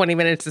like 20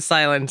 minutes of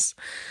silence.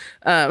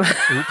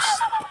 Oops.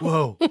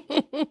 Whoa.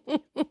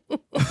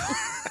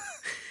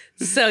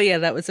 So yeah,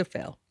 that was a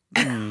fail.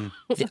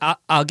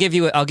 I'll give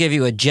you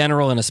a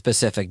general and a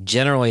specific.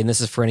 Generally, and this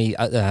is for any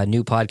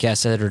new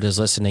podcast editors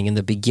listening, in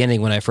the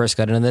beginning when I first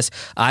got into this,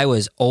 I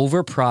was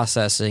over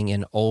processing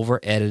and over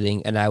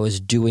editing, and I was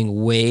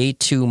doing way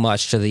too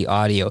much to the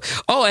audio.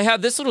 Oh, I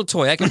have this little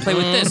toy, I can play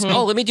with this.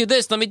 Oh, let me do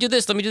this, let me do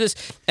this, let me do this.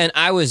 And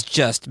I was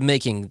just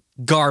making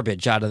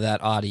garbage out of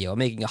that audio,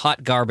 making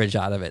hot garbage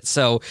out of it.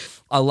 So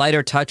a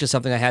lighter touch is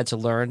something I had to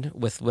learn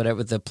with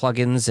whatever the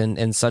plugins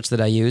and such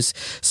that I use.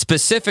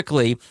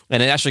 Specifically,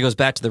 and it actually goes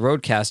back to the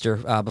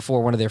Rodecaster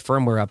before one of their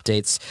firmware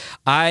updates,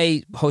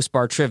 I host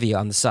Bar Trivia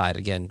on the side,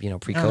 again,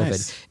 pre-COVID.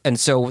 Nice. And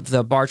so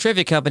the Bar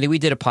Trivia company, we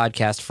did a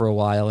podcast for a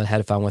while and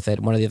had fun with it.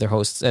 One of the other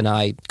hosts and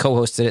I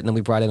co-hosted it, and then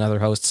we brought in other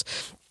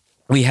hosts.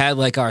 We had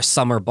like our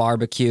summer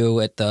barbecue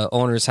at the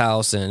owner's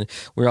house, and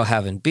we were all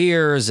having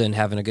beers and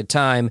having a good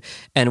time.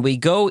 And we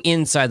go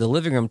inside the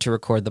living room to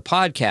record the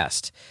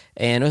podcast.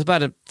 And it was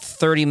about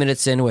 30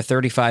 minutes into a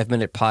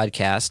 35-minute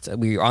podcast.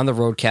 We were on the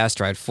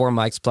Rodecaster. I had 4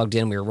 mics plugged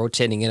in. We were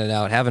rotating in and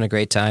out, having a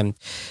great time.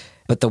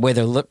 But the way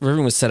the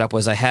room was set up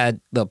was I had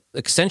the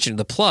extension,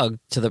 the plug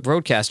to the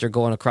Rodecaster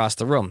going across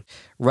the room.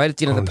 Right at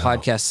the end of the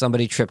podcast,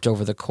 somebody tripped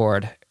over the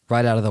cord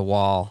right out of the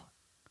wall,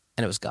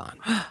 and it was gone.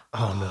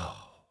 Oh, no.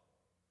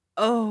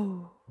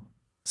 Oh.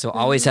 So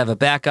always have a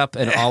backup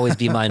and always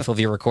be mindful of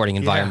your recording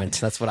environment.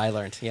 That's what I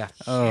learned. Yeah.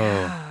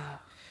 Oh.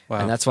 Wow.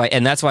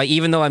 And that's why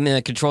even though I'm in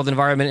a controlled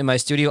environment in my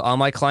studio, all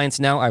my clients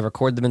now, I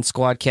record them in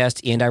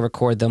Squadcast and I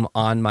record them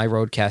on my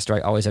Rodecaster. I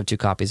always have 2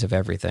 copies of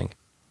everything.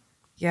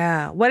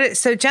 Yeah.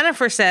 So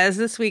Jennifer says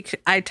this week,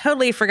 I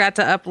totally forgot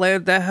to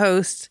upload the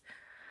host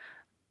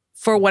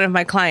for one of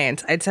my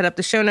clients. I'd set up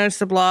the show notes,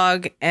 the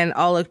blog, and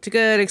all looked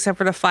good except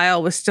for the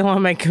file was still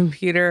on my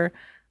computer.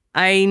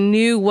 I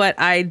knew what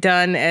I'd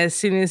done as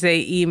soon as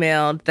they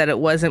emailed that it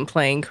wasn't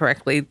playing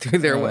correctly through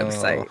their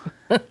website.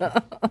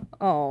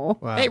 Oh.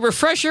 Wow. Hey,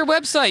 refresh your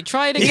website.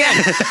 Try it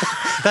again.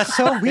 That's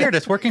so weird.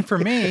 It's working for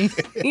me.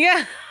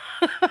 Yeah.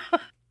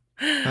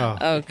 Oh.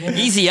 Okay.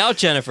 Easy out,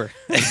 Jennifer.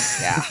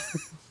 Yeah.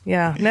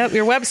 Yeah. Nope.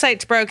 Your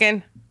website's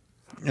broken.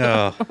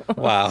 Oh,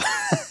 wow.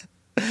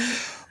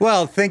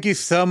 Well, thank you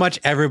so much,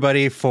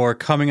 everybody, for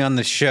coming on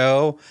the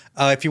show.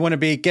 If you want to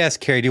be a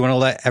guest, Carrie, do you want to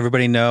let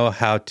everybody know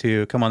how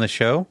to come on the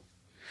show?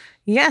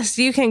 Yes,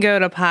 you can go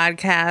to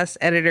Podcast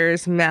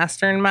Editors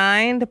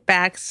Mastermind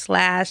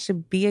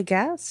 / be a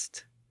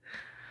guest.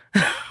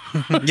 Yes,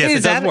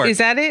 it does work. Is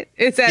that it?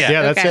 Is that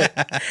Yeah, okay.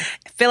 that's it.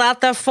 Fill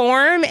out the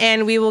form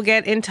and we will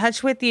get in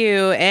touch with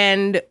you.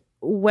 And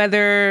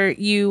whether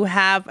you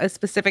have a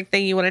specific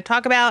thing you want to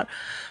talk about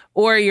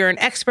or you're an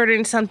expert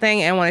in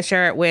something and want to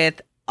share it with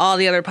all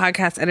the other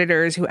podcast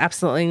editors who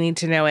absolutely need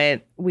to know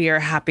it, we are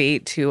happy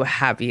to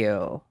have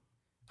you.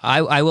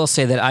 I will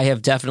say that I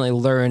have definitely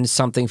learned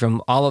something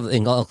from all of,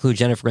 and I'll include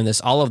Jennifer in this,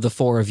 all of the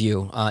 4 of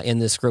you in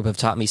this group have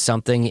taught me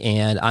something,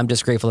 and I'm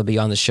just grateful to be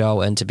on the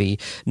show and to be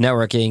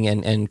networking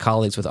and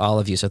colleagues with all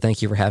of you. So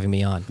thank you for having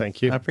me on.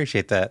 Thank you. I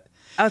appreciate that.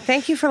 Oh,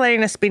 thank you for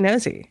letting us be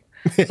nosy.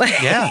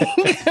 Yeah.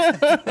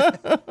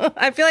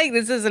 I feel like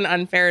this is an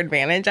unfair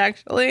advantage,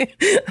 actually.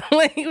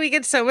 Like we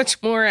get so much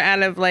more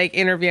out of like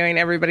interviewing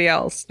everybody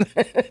else.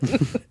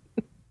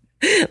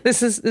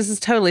 This is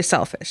totally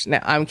selfish. No,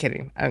 I'm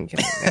kidding.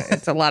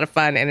 It's a lot of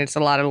fun, and it's a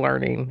lot of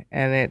learning,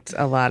 and it's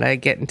a lot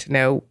of getting to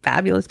know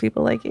fabulous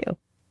people like you.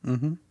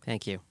 Mm-hmm.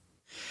 Thank you.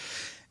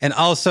 And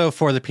also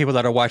for the people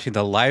that are watching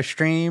the live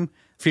stream,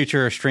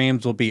 future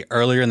streams will be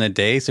earlier in the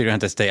day, so you don't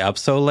have to stay up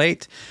so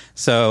late.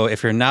 So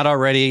if you're not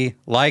already,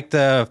 like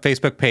the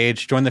Facebook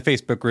page, join the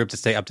Facebook group to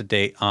stay up to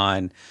date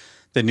on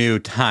the new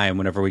time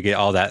whenever we get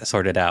all that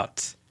sorted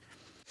out.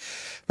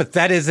 But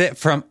that is it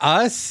from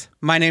us.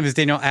 My name is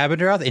Daniel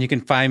Abendroth, and you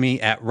can find me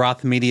at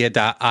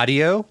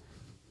rothmedia.audio.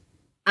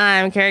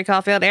 I'm Carrie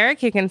Caulfield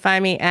Eric. You can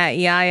find me at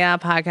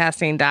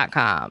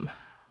yayapodcasting.com.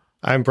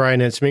 I'm Brian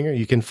Ensminger.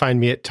 You can find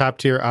me at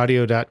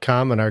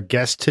toptieraudio.com. And our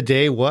guest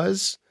today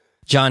was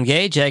John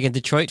Gay, Jag in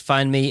Detroit.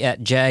 Find me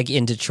at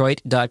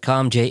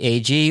jagindetroit.com,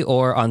 JAG,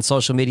 or on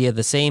social media,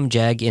 the same,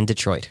 Jag in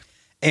Detroit.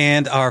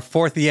 And our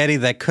fourth Yeti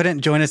that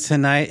couldn't join us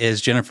tonight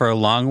is Jennifer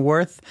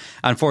Longworth.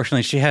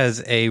 Unfortunately, she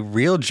has a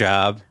real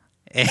job,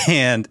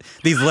 and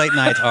these late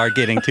nights are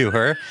getting to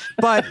her.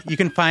 But you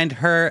can find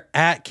her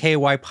at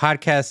KY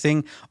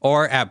Podcasting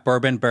or at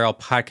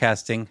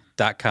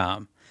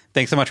bourbonbarrelpodcasting.com.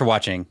 Thanks so much for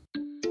watching.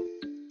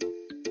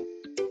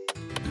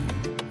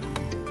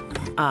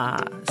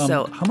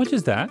 So how much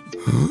is that?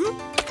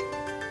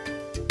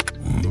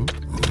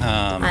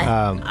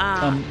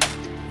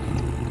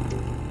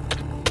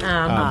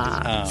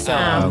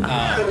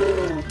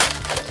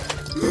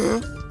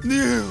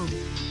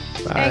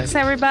 Thanks,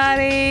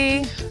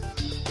 everybody.